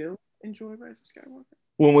do you still? enjoy Rise of Skywalker?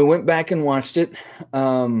 When we went back and watched it,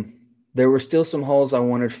 there were still some holes I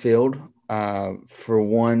wanted filled. For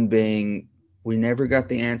one being, we never got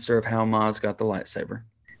the answer of how Maz got the lightsaber.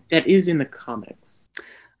 That is in the comics.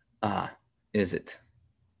 Is it?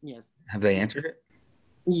 Yes. Have they answered it?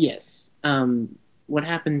 Yes. What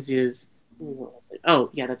happens is, oh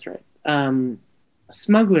yeah, that's right. A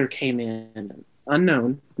smuggler came in,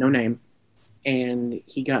 unknown, no name, and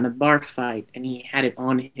he got in a bar fight, and he had it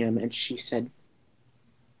on him, and she said,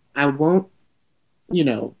 "I won't,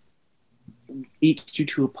 beat you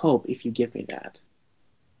to a pulp if you give me that."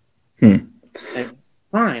 He said,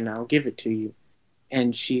 "Fine, I'll give it to you."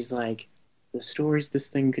 And she's like, "The stories this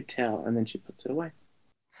thing could tell," and then she puts it away.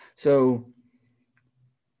 So,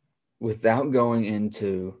 without going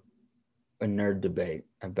into a nerd debate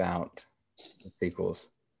about the sequels,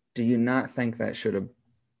 do you not think that should have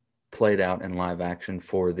played out in live action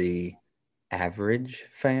for the average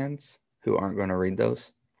fans who aren't going to read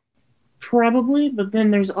those? Probably, but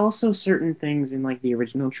then there's also certain things in like the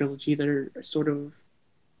original trilogy that are sort of,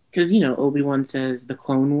 because Obi-Wan says the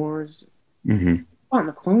Clone Wars. Mm-hmm. On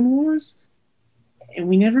the Clone Wars, and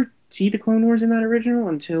we never see the Clone Wars in that original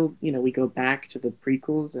until we go back to the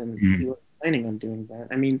prequels, and he was planning on doing that.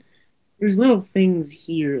 I mean, there's little things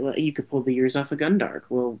here like you could pull the ears off a Gundark.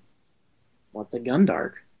 Well, what's a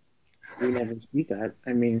Gundark? We never see that.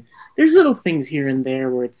 I mean, there's little things here and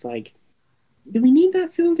there where it's like, do we need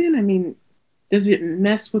that filled in? I mean, does it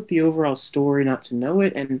mess with the overall story not to know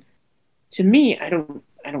it? And to me, I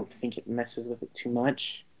don't think it messes with it too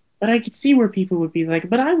much. But I could see where people would be like,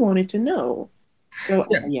 but I wanted to know. So,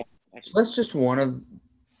 yeah. That's just one of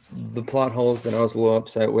the plot holes that I was a little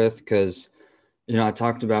upset with because, I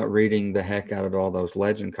talked about reading the heck out of all those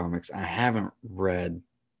Legend comics. I haven't read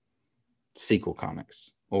sequel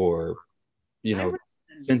comics or,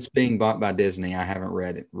 since being bought by Disney, I haven't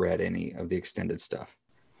read any of the extended stuff.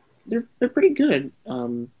 They're pretty good.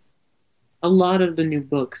 A lot of the new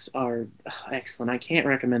books are excellent. I can't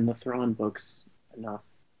recommend the Thrawn books enough.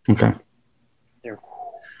 Okay. They're...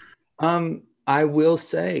 I will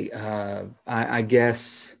say, I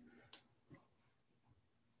guess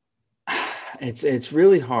it's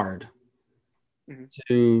really hard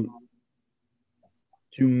to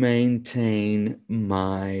maintain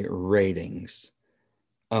my ratings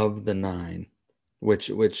of the 9,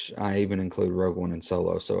 which I even include Rogue One and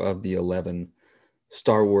Solo. So of the 11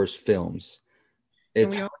 Star Wars films,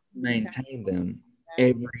 it's hard to maintain them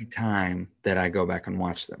every time that I go back and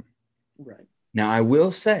watch them. Right. Now, I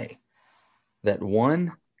will say that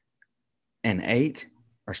 1 and 8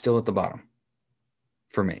 are still at the bottom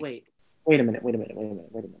for me. Wait a minute.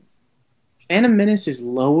 Phantom Menace is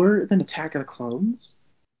lower than Attack of the Clones?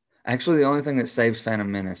 Actually, the only thing that saves Phantom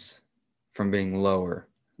Menace from being lower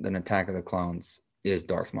than Attack of the Clones is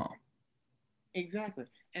Darth Maul. Exactly.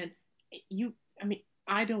 And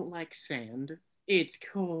I don't like sand. It's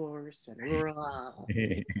coarse and raw.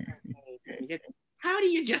 How do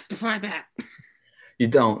you justify that? You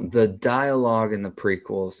don't. The dialogue in the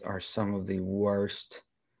prequels are some of the worst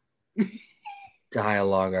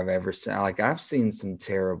dialogue I've ever seen. Like, I've seen some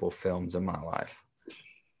terrible films in my life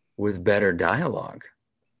with better dialogue.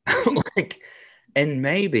 And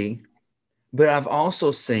maybe, but I've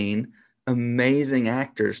also seen amazing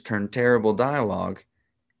actors turn terrible dialogue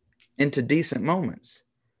into decent moments.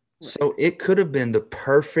 Right. So it could have been the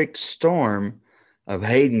perfect storm of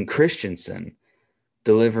Hayden Christensen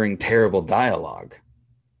delivering terrible dialogue.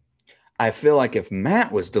 I feel like if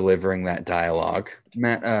Matt was delivering that dialogue,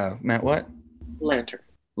 Matt what?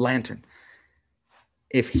 Lantern.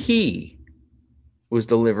 If he was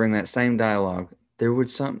delivering that same dialogue, there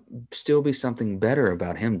would still be something better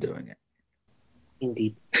about him doing it.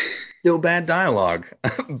 Indeed. Still bad dialogue,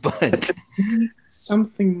 but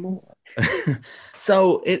something more.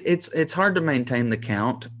 So it's hard to maintain the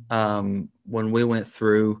count. When we went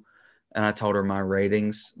through and I told her my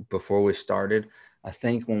ratings before we started, I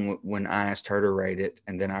think when I asked her to rate it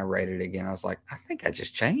and then I rated it again, I was like, I think I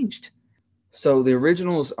just changed. So the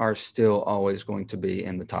originals are still always going to be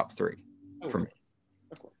in the top 3 for me.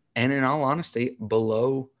 And in all honesty,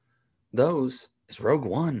 below those is Rogue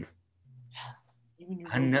One.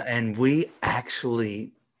 I know, and we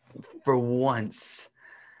actually, for once,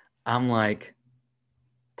 I'm like,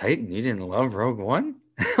 Peyton, you didn't love Rogue One?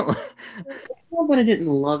 It's not that I didn't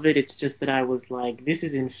love it. It's just that I was like, this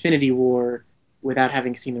is Infinity War without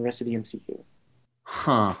having seen the rest of the MCU.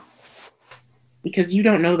 Huh. Because you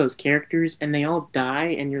don't know those characters, and they all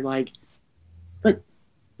die, and you're like, but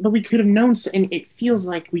we could have known, and it feels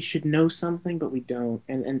like we should know something, but we don't,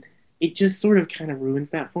 and it just sort of kind of ruins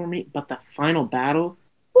that for me. But the final battle,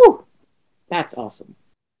 whew, that's awesome.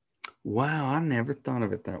 Wow, I never thought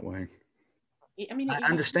of it that way. I mean, I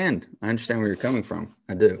understand. I understand where you're coming from.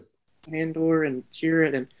 I do. Andor and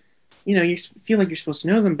Chirrut, and you feel like you're supposed to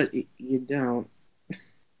know them, but you don't.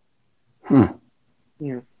 Huh.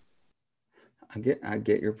 Yeah. I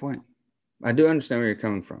get your point. I do understand where you're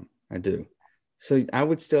coming from. I do. So I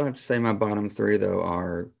would still have to say my bottom three, though,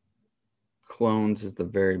 are Clones at the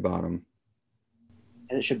very bottom.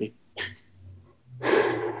 And it should be.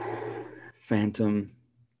 Phantom.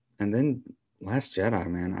 And then Last Jedi,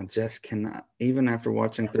 man. I just cannot, even after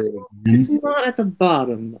watching through It's not at the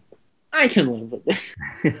bottom. I can live with it.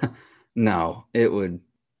 No, it would.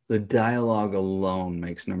 The dialogue alone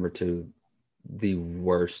makes number 2 the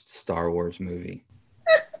worst Star Wars movie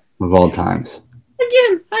of all times.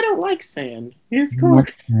 Again, I don't like sand. It's cool.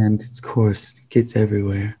 And it's coarse. It gets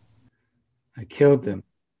everywhere. I killed them.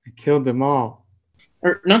 I killed them all.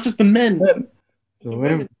 Or not just the men. The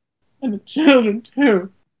women. And the children,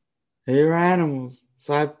 too. They were animals.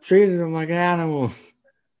 So I treated them like animals.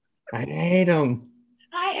 I hate them.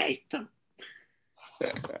 I hate them.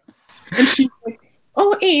 And she's like,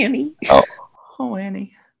 oh, Annie. Oh,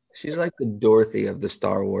 Annie. She's like the Dorothy of the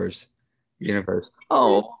Star Wars universe.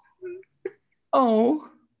 Oh,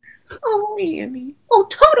 Annie. Oh,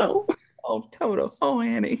 Toto. oh, Toto. Oh,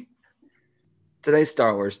 Annie. Today's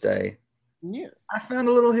Star Wars Day. Yes. I found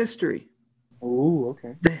a little history. Oh,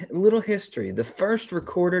 okay. The first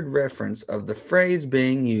recorded reference of the phrase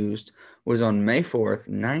being used was on May 4th,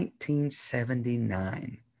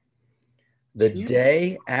 1979. The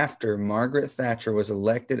day after Margaret Thatcher was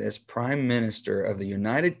elected as Prime Minister of the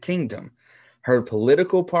United Kingdom, her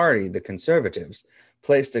political party, the Conservatives,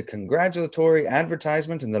 placed a congratulatory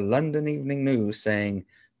advertisement in the London Evening News saying,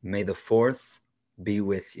 "May the 4th be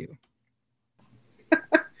with you."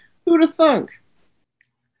 Who'd have thunk?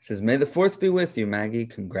 It says, "May the 4th be with you, Maggie.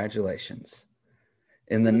 Congratulations."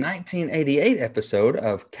 In the 1988 episode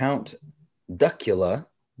of Count Duckula,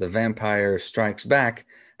 The Vampire Strikes Back,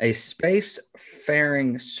 a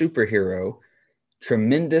space-faring superhero,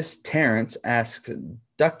 Tremendous Terrence, asks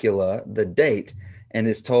Duckula the date and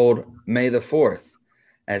is told, "May the 4th.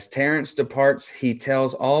 As Terrence departs, he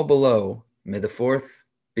tells all below, "May the 4th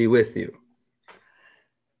be with you."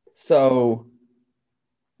 So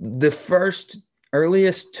the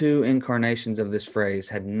earliest 2 incarnations of this phrase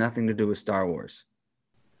had nothing to do with Star Wars.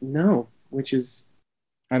 No, which is...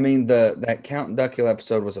 I mean, that Count Duckula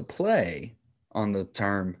episode was a play on the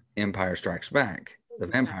term Empire Strikes Back, The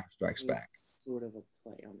Vampire Strikes Back. Sort of a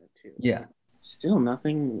play on it, too. Yeah. Still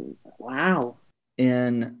nothing... Wow.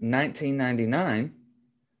 In 1999,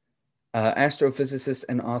 astrophysicist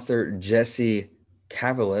and author Jessie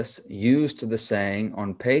Cavallis used the saying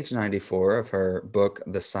on page 94 of her book,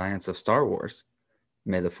 The Science of Star Wars,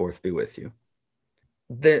 "May the 4th be with you."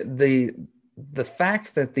 The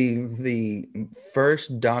fact that the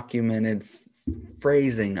first documented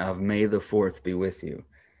phrasing of "May the 4th be with you"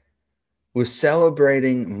 was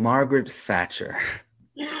celebrating Margaret Thatcher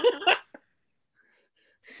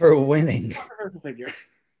for winning.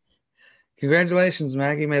 Congratulations,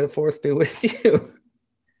 Maggie. May the 4th be with you.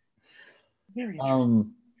 Very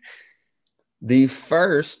interesting. The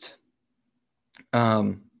first,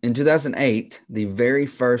 in 2008, the very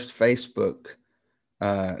first Facebook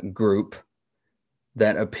group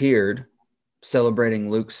that appeared celebrating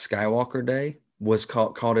Luke Skywalker Day was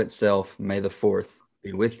called itself "May the 4th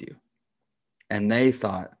be with you." And they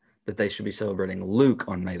thought that they should be celebrating Luke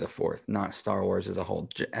on May the 4th, not Star Wars as a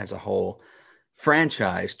whole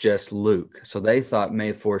franchise, just Luke. So they thought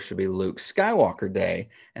May the 4th should be Luke Skywalker Day,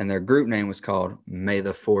 and their group name was called "May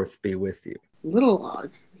the 4th be with you." Little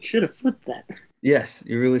odd. You should have flipped that. Yes,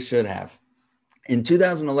 you really should have. In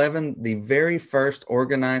 2011, the very first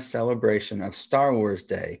organized celebration of Star Wars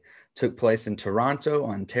Day took place in Toronto,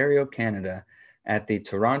 Ontario, Canada, at the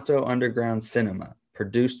Toronto Underground Cinema,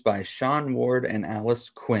 produced by Sean Ward and Alice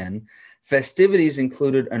Quinn. Festivities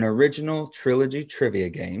included an original trilogy trivia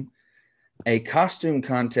game, a costume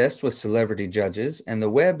contest with celebrity judges, and the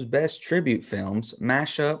web's best tribute films,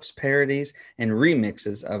 mashups, parodies, and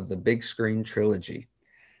remixes of the big screen trilogy.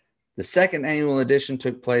 The second annual edition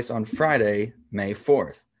took place on Friday, May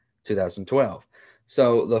 4th, 2012.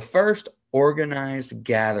 So the first organized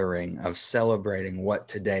gathering of celebrating what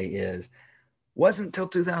today is wasn't until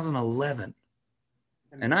 2011.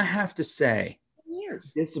 And I have to say,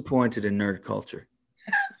 disappointed in nerd culture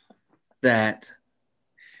that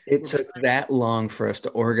it took that long for us to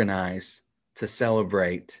organize, to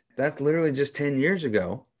celebrate. That's literally just 10 years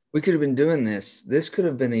ago. We could have been doing this. This could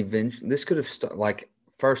have been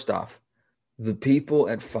first off, the people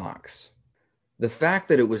at Fox, the fact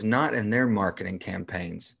that it was not in their marketing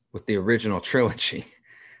campaigns with the original trilogy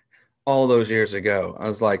all those years ago. I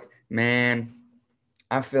was like, man,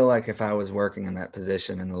 I feel like if I was working in that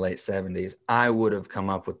position in the late 70s, I would have come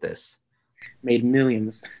up with this. Made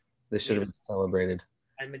millions. This should have been celebrated.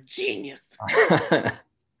 I'm a genius.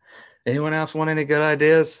 Anyone else want any good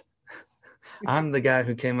ideas? I'm the guy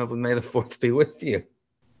who came up with May the 4th be with you.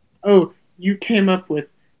 Oh, you came up with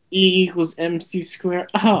E equals MC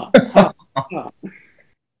squared.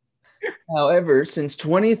 However, since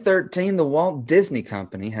 2013, the Walt Disney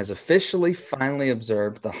Company has officially finally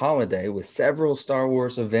observed the holiday with several Star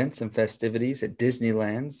Wars events and festivities at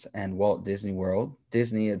Disneyland's and Walt Disney World.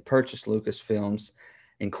 Disney had purchased Lucasfilms,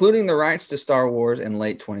 including the rights to Star Wars in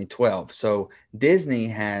late 2012. So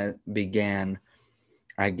Disney began,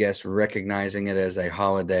 I guess, recognizing it as a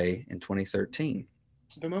holiday in 2013.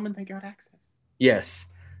 The moment they got access. Yes.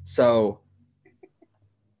 So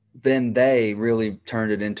then they really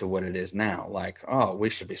turned it into what it is now. Like, oh, we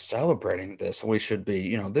should be celebrating this. We should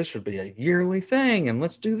be, this should be a yearly thing. And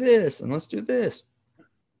let's do this and let's do this.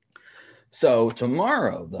 So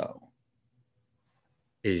tomorrow, though,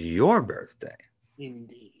 is your birthday.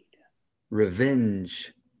 Indeed.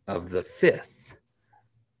 Revenge of the 5th.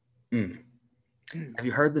 Have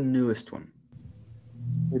you heard the newest one?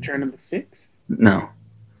 Return of the 6th? No.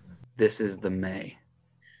 This is the May.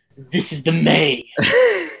 This is the May.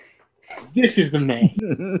 This is the May.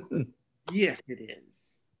 Yes, it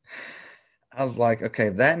is. I was like, okay,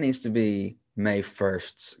 that needs to be May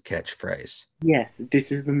 1st's catchphrase. Yes,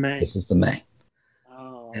 this is the May. This is the May.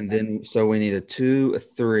 Oh. And then, so we need a 2, a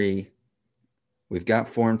 3. We've got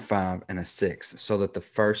 4 and 5 and a 6, so that the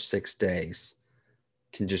first 6 days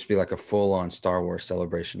can just be like a full-on Star Wars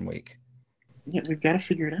celebration week. Yeah, we've got to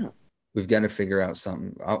figure it out. We've got to figure out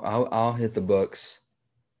something. I'll hit the books.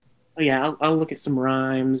 Oh yeah, I'll look at some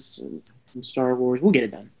rhymes from Star Wars. We'll get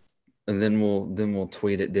it done. And then we'll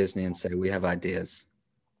tweet at Disney and say we have ideas.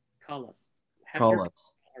 Call us. Call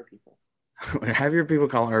us. Our people. Have your people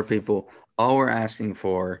call our people. All we're asking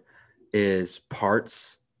for is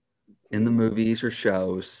parts in the movies or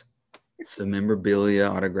shows, some memorabilia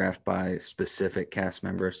autographed by specific cast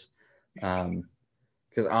members.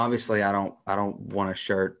 Because obviously I don't want a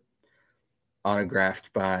shirt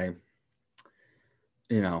autographed by,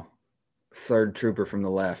 third trooper from the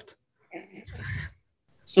left.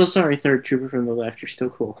 So sorry, third trooper from the left. You're still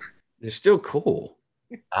cool. You're still cool.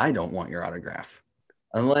 I don't want your autograph.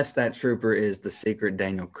 Unless that trooper is the secret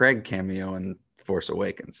Daniel Craig cameo in Force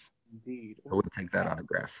Awakens. Indeed. I would take that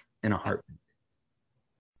autograph in a heartbeat.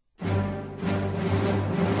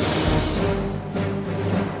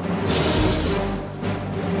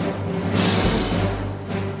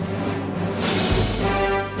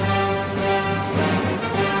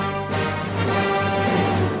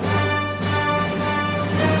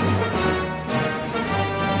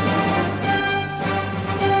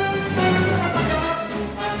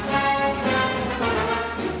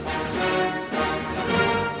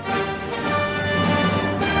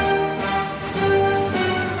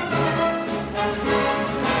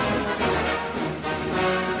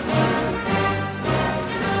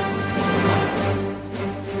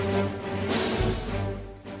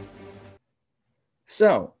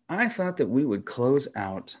 So I thought that we would close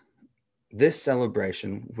out this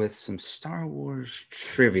celebration with some Star Wars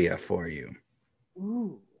trivia for you.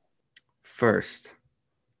 Ooh. First,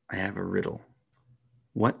 I have a riddle.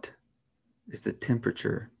 What is the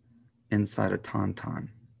temperature inside a tauntaun?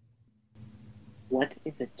 What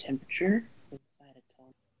is a temperature inside a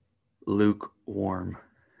tauntaun? Lukewarm.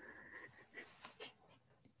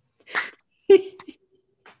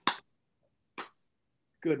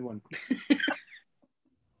 Good one.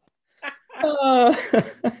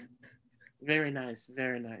 Very nice,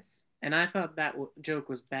 very nice. And I thought that joke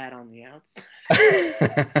was bad on the outside.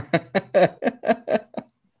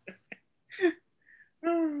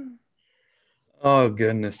 Oh,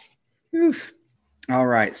 goodness. Oof. All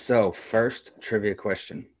right, so first trivia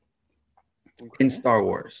question. Okay. In Star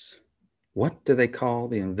Wars, what do they call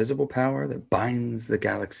the invisible power that binds the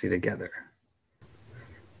galaxy together?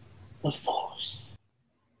 The Force.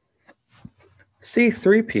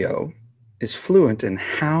 C-3PO is fluent in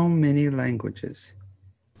how many languages?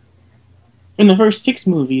 From the first 6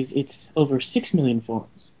 movies, it's over 6 million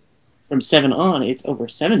forms. From 7 on, it's over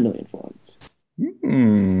 7 million forms.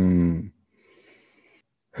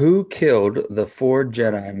 Who killed the 4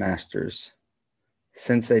 Jedi Masters?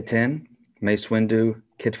 Sensei Ten, Mace Windu,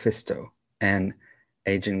 Kit Fisto, and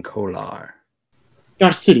Agent Kolar.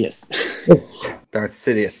 Darth Sidious. Yes. Darth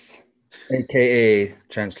Sidious, a.k.a.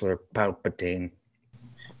 Chancellor Palpatine.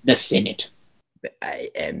 The Senate. I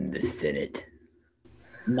am the Senate.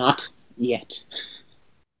 Not yet.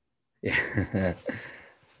 Yeah.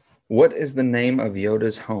 What is the name of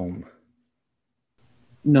Yoda's home?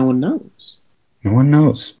 No one knows. No one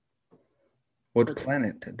knows. What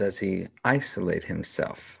planet does he isolate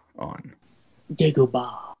himself on?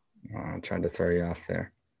 Dagobah. Oh, I tried to throw you off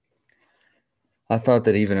there. I thought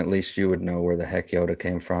that even at least you would know where the heck Yoda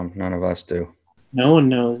came from. None of us do. No one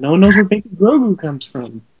knows. No one knows where Baby Grogu comes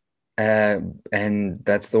from. And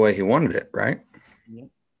that's the way he wanted it, right? Yep.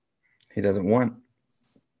 He doesn't want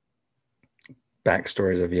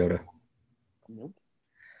backstories of Yoda. Nope.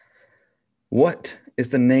 What is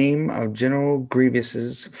the name of General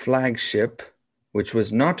Grievous's flagship, which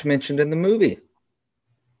was not mentioned in the movie?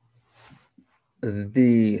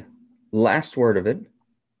 The last word of it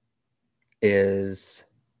is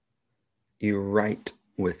you write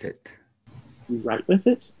with it. You write with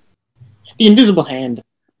it? The Invisible Hand.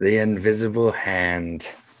 The Invisible Hand.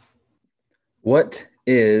 What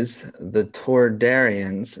is the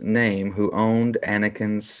Tordarian's name who owned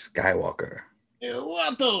Anakin Skywalker?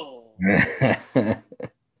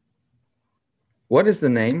 What is the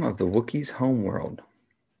name of the Wookiee's homeworld?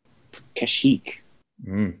 Kashyyyk.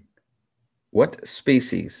 What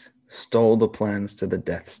species stole the plans to the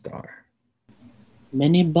Death Star?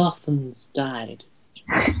 Many Bothans died.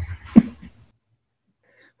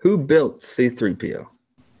 Who built C-3PO?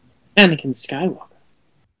 Anakin Skywalker.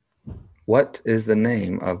 What is the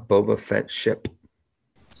name of Boba Fett's ship?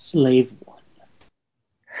 Slave One.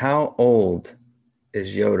 How old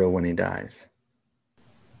is Yoda when he dies?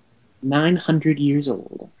 900 years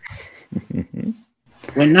old.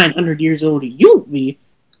 When 900 years old you'll be,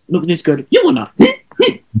 look this good, you will not.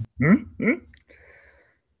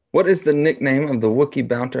 What is the nickname of the Wookiee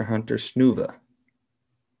bounty hunter Snuva?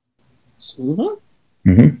 Sluva?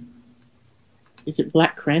 Mm-hmm. Is it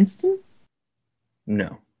Black Cranston?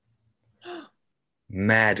 No.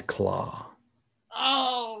 Mad Claw.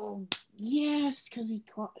 Oh, yes, because he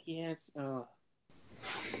yes.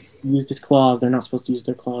 He used his claws. They're not supposed to use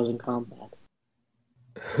their claws in combat.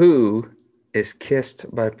 Who is kissed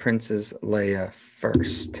by Princess Leia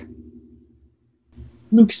first?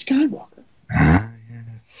 Luke Skywalker. Ah,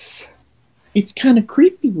 yes. It's kind of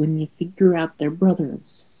creepy when you figure out they're brother and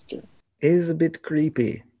sister. Is a bit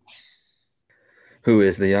creepy. Who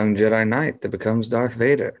is the young Jedi Knight that becomes Darth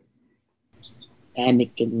Vader?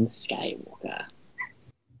 Anakin Skywalker.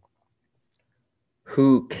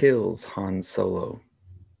 Who kills Han Solo?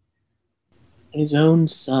 His own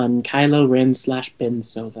son, Kylo Ren / Ben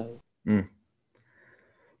Solo.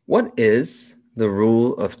 What is the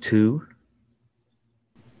rule of two?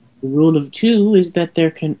 The rule of two is that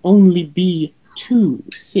there can only be 2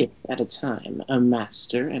 Sith at a time, a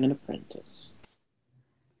master and an apprentice.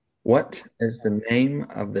 What is the name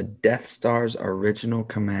of the Death Star's original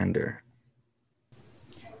commander?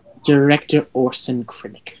 Director Orson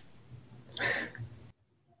Krennic.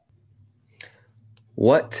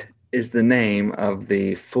 What is the name of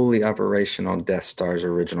the fully operational Death Star's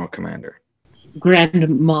original commander? Grand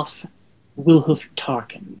Moff Wilhoof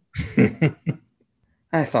Tarkin.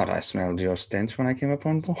 I thought I smelled your stench when I came up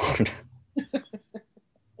on board.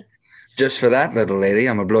 Just for that, little lady,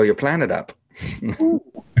 I'm going to blow your planet up. Ooh,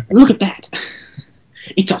 look at that.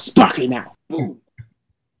 It's all sparkly now. Ooh.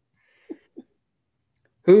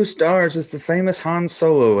 Who stars as the famous Han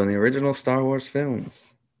Solo in the original Star Wars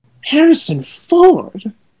films? Harrison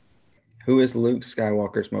Ford. Who is Luke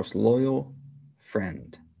Skywalker's most loyal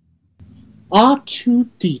friend?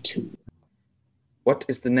 R2-D2. What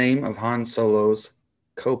is the name of Han Solo's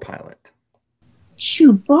co-pilot?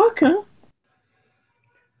 Chewbacca.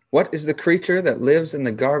 What is the creature that lives in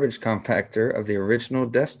the garbage compactor of the original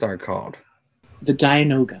Death Star called? The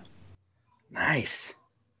Dianoga. Nice.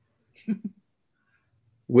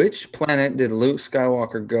 Which planet did Luke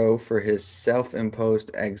Skywalker go for his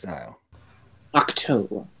self-imposed exile?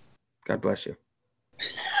 Octo. God bless you.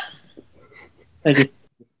 Thank you.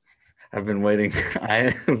 I've been waiting.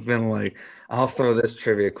 I have been like, I'll throw this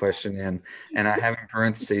trivia question in, and I have in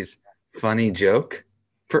parentheses, funny joke,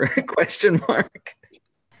 question mark.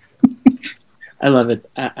 I love it.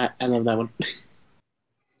 I love that one.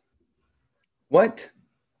 What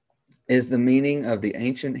is the meaning of the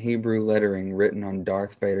ancient Hebrew lettering written on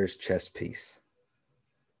Darth Vader's chest piece?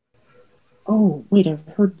 Oh, wait, I've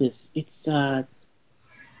heard this. It's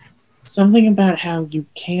something about how you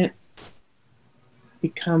can't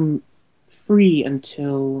become free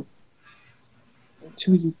until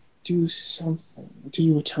you do something, until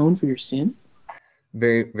you atone for your sin.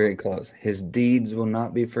 Very, very close. His deeds will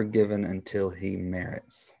not be forgiven until he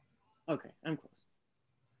merits. Okay, I'm close.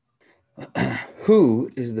 Who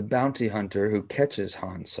is the bounty hunter who catches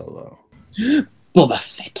Han Solo? Boba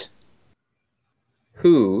Fett.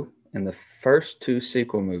 Who in the first two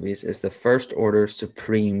sequel movies is the First Order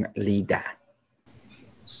Supreme Leader?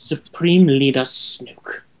 Supreme Leader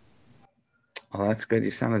Snoke. Oh, that's good.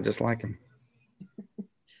 You sounded just like him.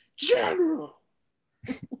 General.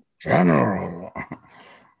 General.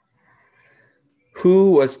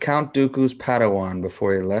 Who was Count Dooku's Padawan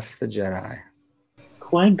before he left the Jedi?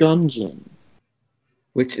 Qui-Gon Jinn.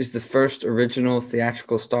 Which is the first original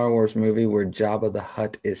theatrical Star Wars movie where Jabba the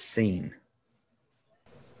Hutt is seen?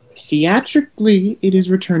 Theatrically, it is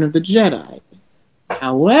Return of the Jedi.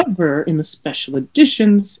 However, in the special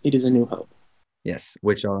editions, it is A New Hope. Yes,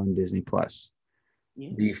 which are on Disney Plus.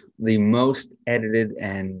 Yeah. The most edited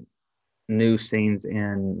and new scenes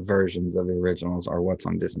and versions of the originals are what's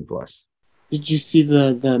on Disney Plus. Did you see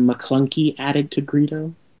the McClunky added to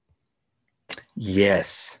Greedo?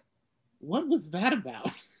 Yes. What was that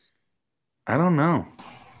about? I don't know.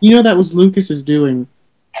 You know that was Lucas's doing.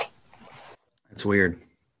 It's weird.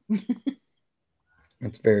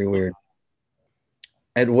 It's very weird.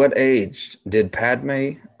 At what age did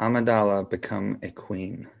Padme Amidala become a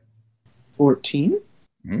queen? 14?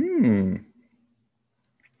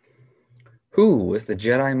 Who was the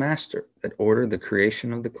Jedi Master that ordered the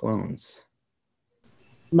creation of the clones?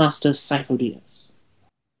 Master Sifo Dyas.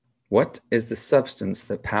 What is the substance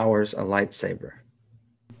that powers a lightsaber?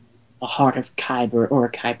 A heart of Kyber or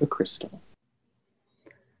a Kyber crystal.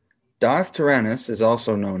 Darth Tyrannus is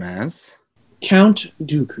also known as Count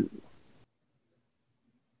Dooku.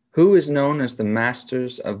 Who is known as the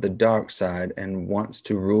Masters of the Dark Side and wants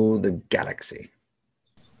to rule the galaxy?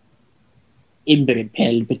 Emperor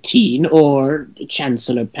Palpatine or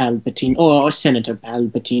Chancellor Palpatine or Senator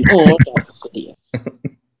Palpatine or Darth Sidious.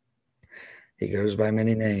 He goes by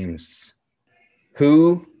many names.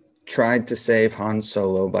 Who tried to save Han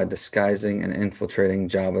Solo by disguising and infiltrating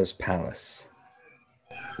Jabba's palace?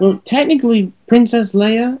 Well, technically, Princess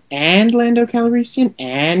Leia and Lando Calrissian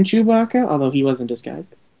and Chewbacca, although he wasn't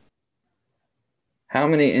disguised. How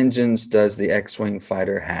many engines does the X-Wing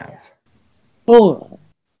fighter have? 4.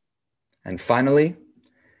 And finally,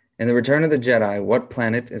 in the Return of the Jedi, what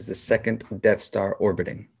planet is the second Death Star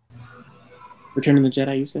orbiting? Return of the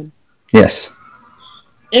Jedi, you said? Yes.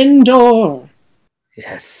 Endor!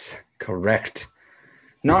 Yes, correct.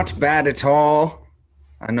 Not bad at all.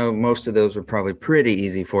 I know most of those were probably pretty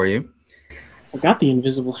easy for you. I got the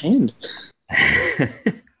invisible hand.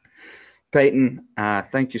 Peyton,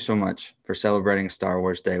 thank you so much for celebrating Star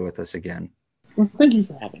Wars Day with us again. Well, thank you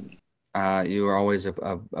for having me. You are always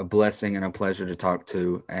a blessing and a pleasure to talk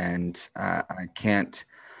to, and I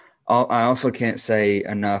also can't say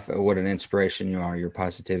enough what an inspiration you are. Your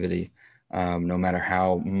positivity, no matter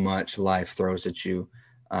how much life throws at you,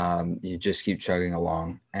 you just keep chugging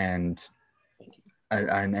along, and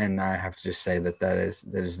I have to just say that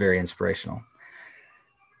is very inspirational.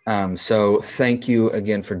 So thank you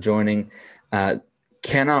again for joining.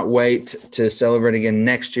 Cannot wait to celebrate again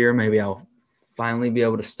next year. Maybe I'll finally be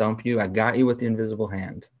able to stump you. I got you with the invisible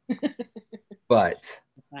hand, but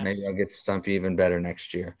maybe I'll get to stump you even better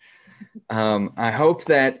next year. I hope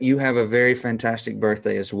that you have a very fantastic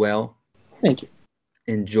birthday as well. Thank you.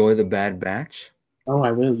 Enjoy the Bad Batch. Oh,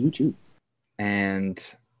 I will. You too. And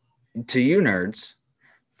to you nerds,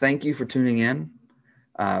 thank you for tuning in.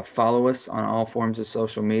 Follow us on all forms of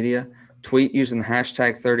social media. Tweet using the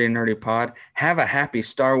hashtag 30andNerdyPod. Have a happy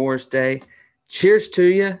Star Wars Day. Cheers to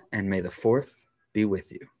you, and may the 4th be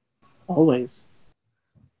with you. Always.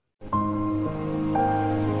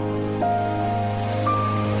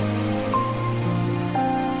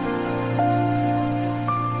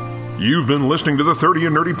 You've been listening to the 30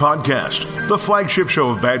 and Nerdy Podcast, the flagship show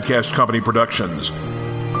of Badcast Company Productions.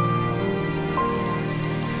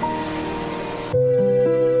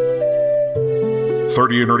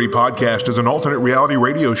 "30 and Nerdy Podcast" is an alternate reality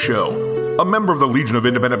radio show, a member of the Legion of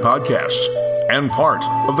Independent Podcasts, and part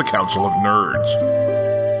of the Council of Nerds.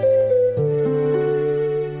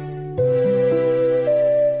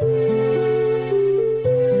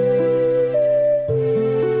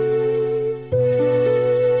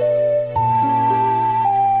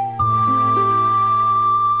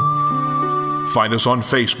 Find us on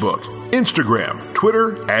Facebook, Instagram,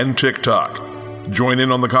 Twitter, and TikTok. Join in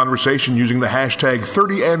on the conversation using the hashtag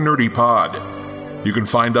 30andNerdyPod. You can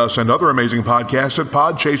find us and other amazing podcasts at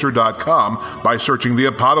podchaser.com by searching The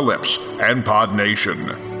Apocalypse and Pod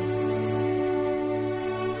Nation.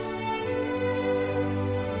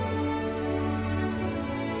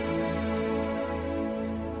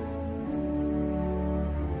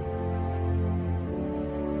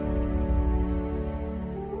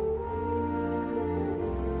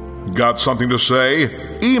 Got something to say?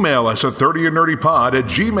 Email us at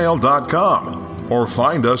 30andnerdypod@gmail.com. or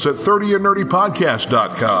find us at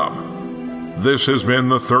 30andnerdypodcast.com. This has been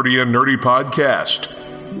the 30 and Nerdy Podcast.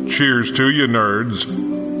 Cheers to you,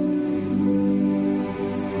 nerds.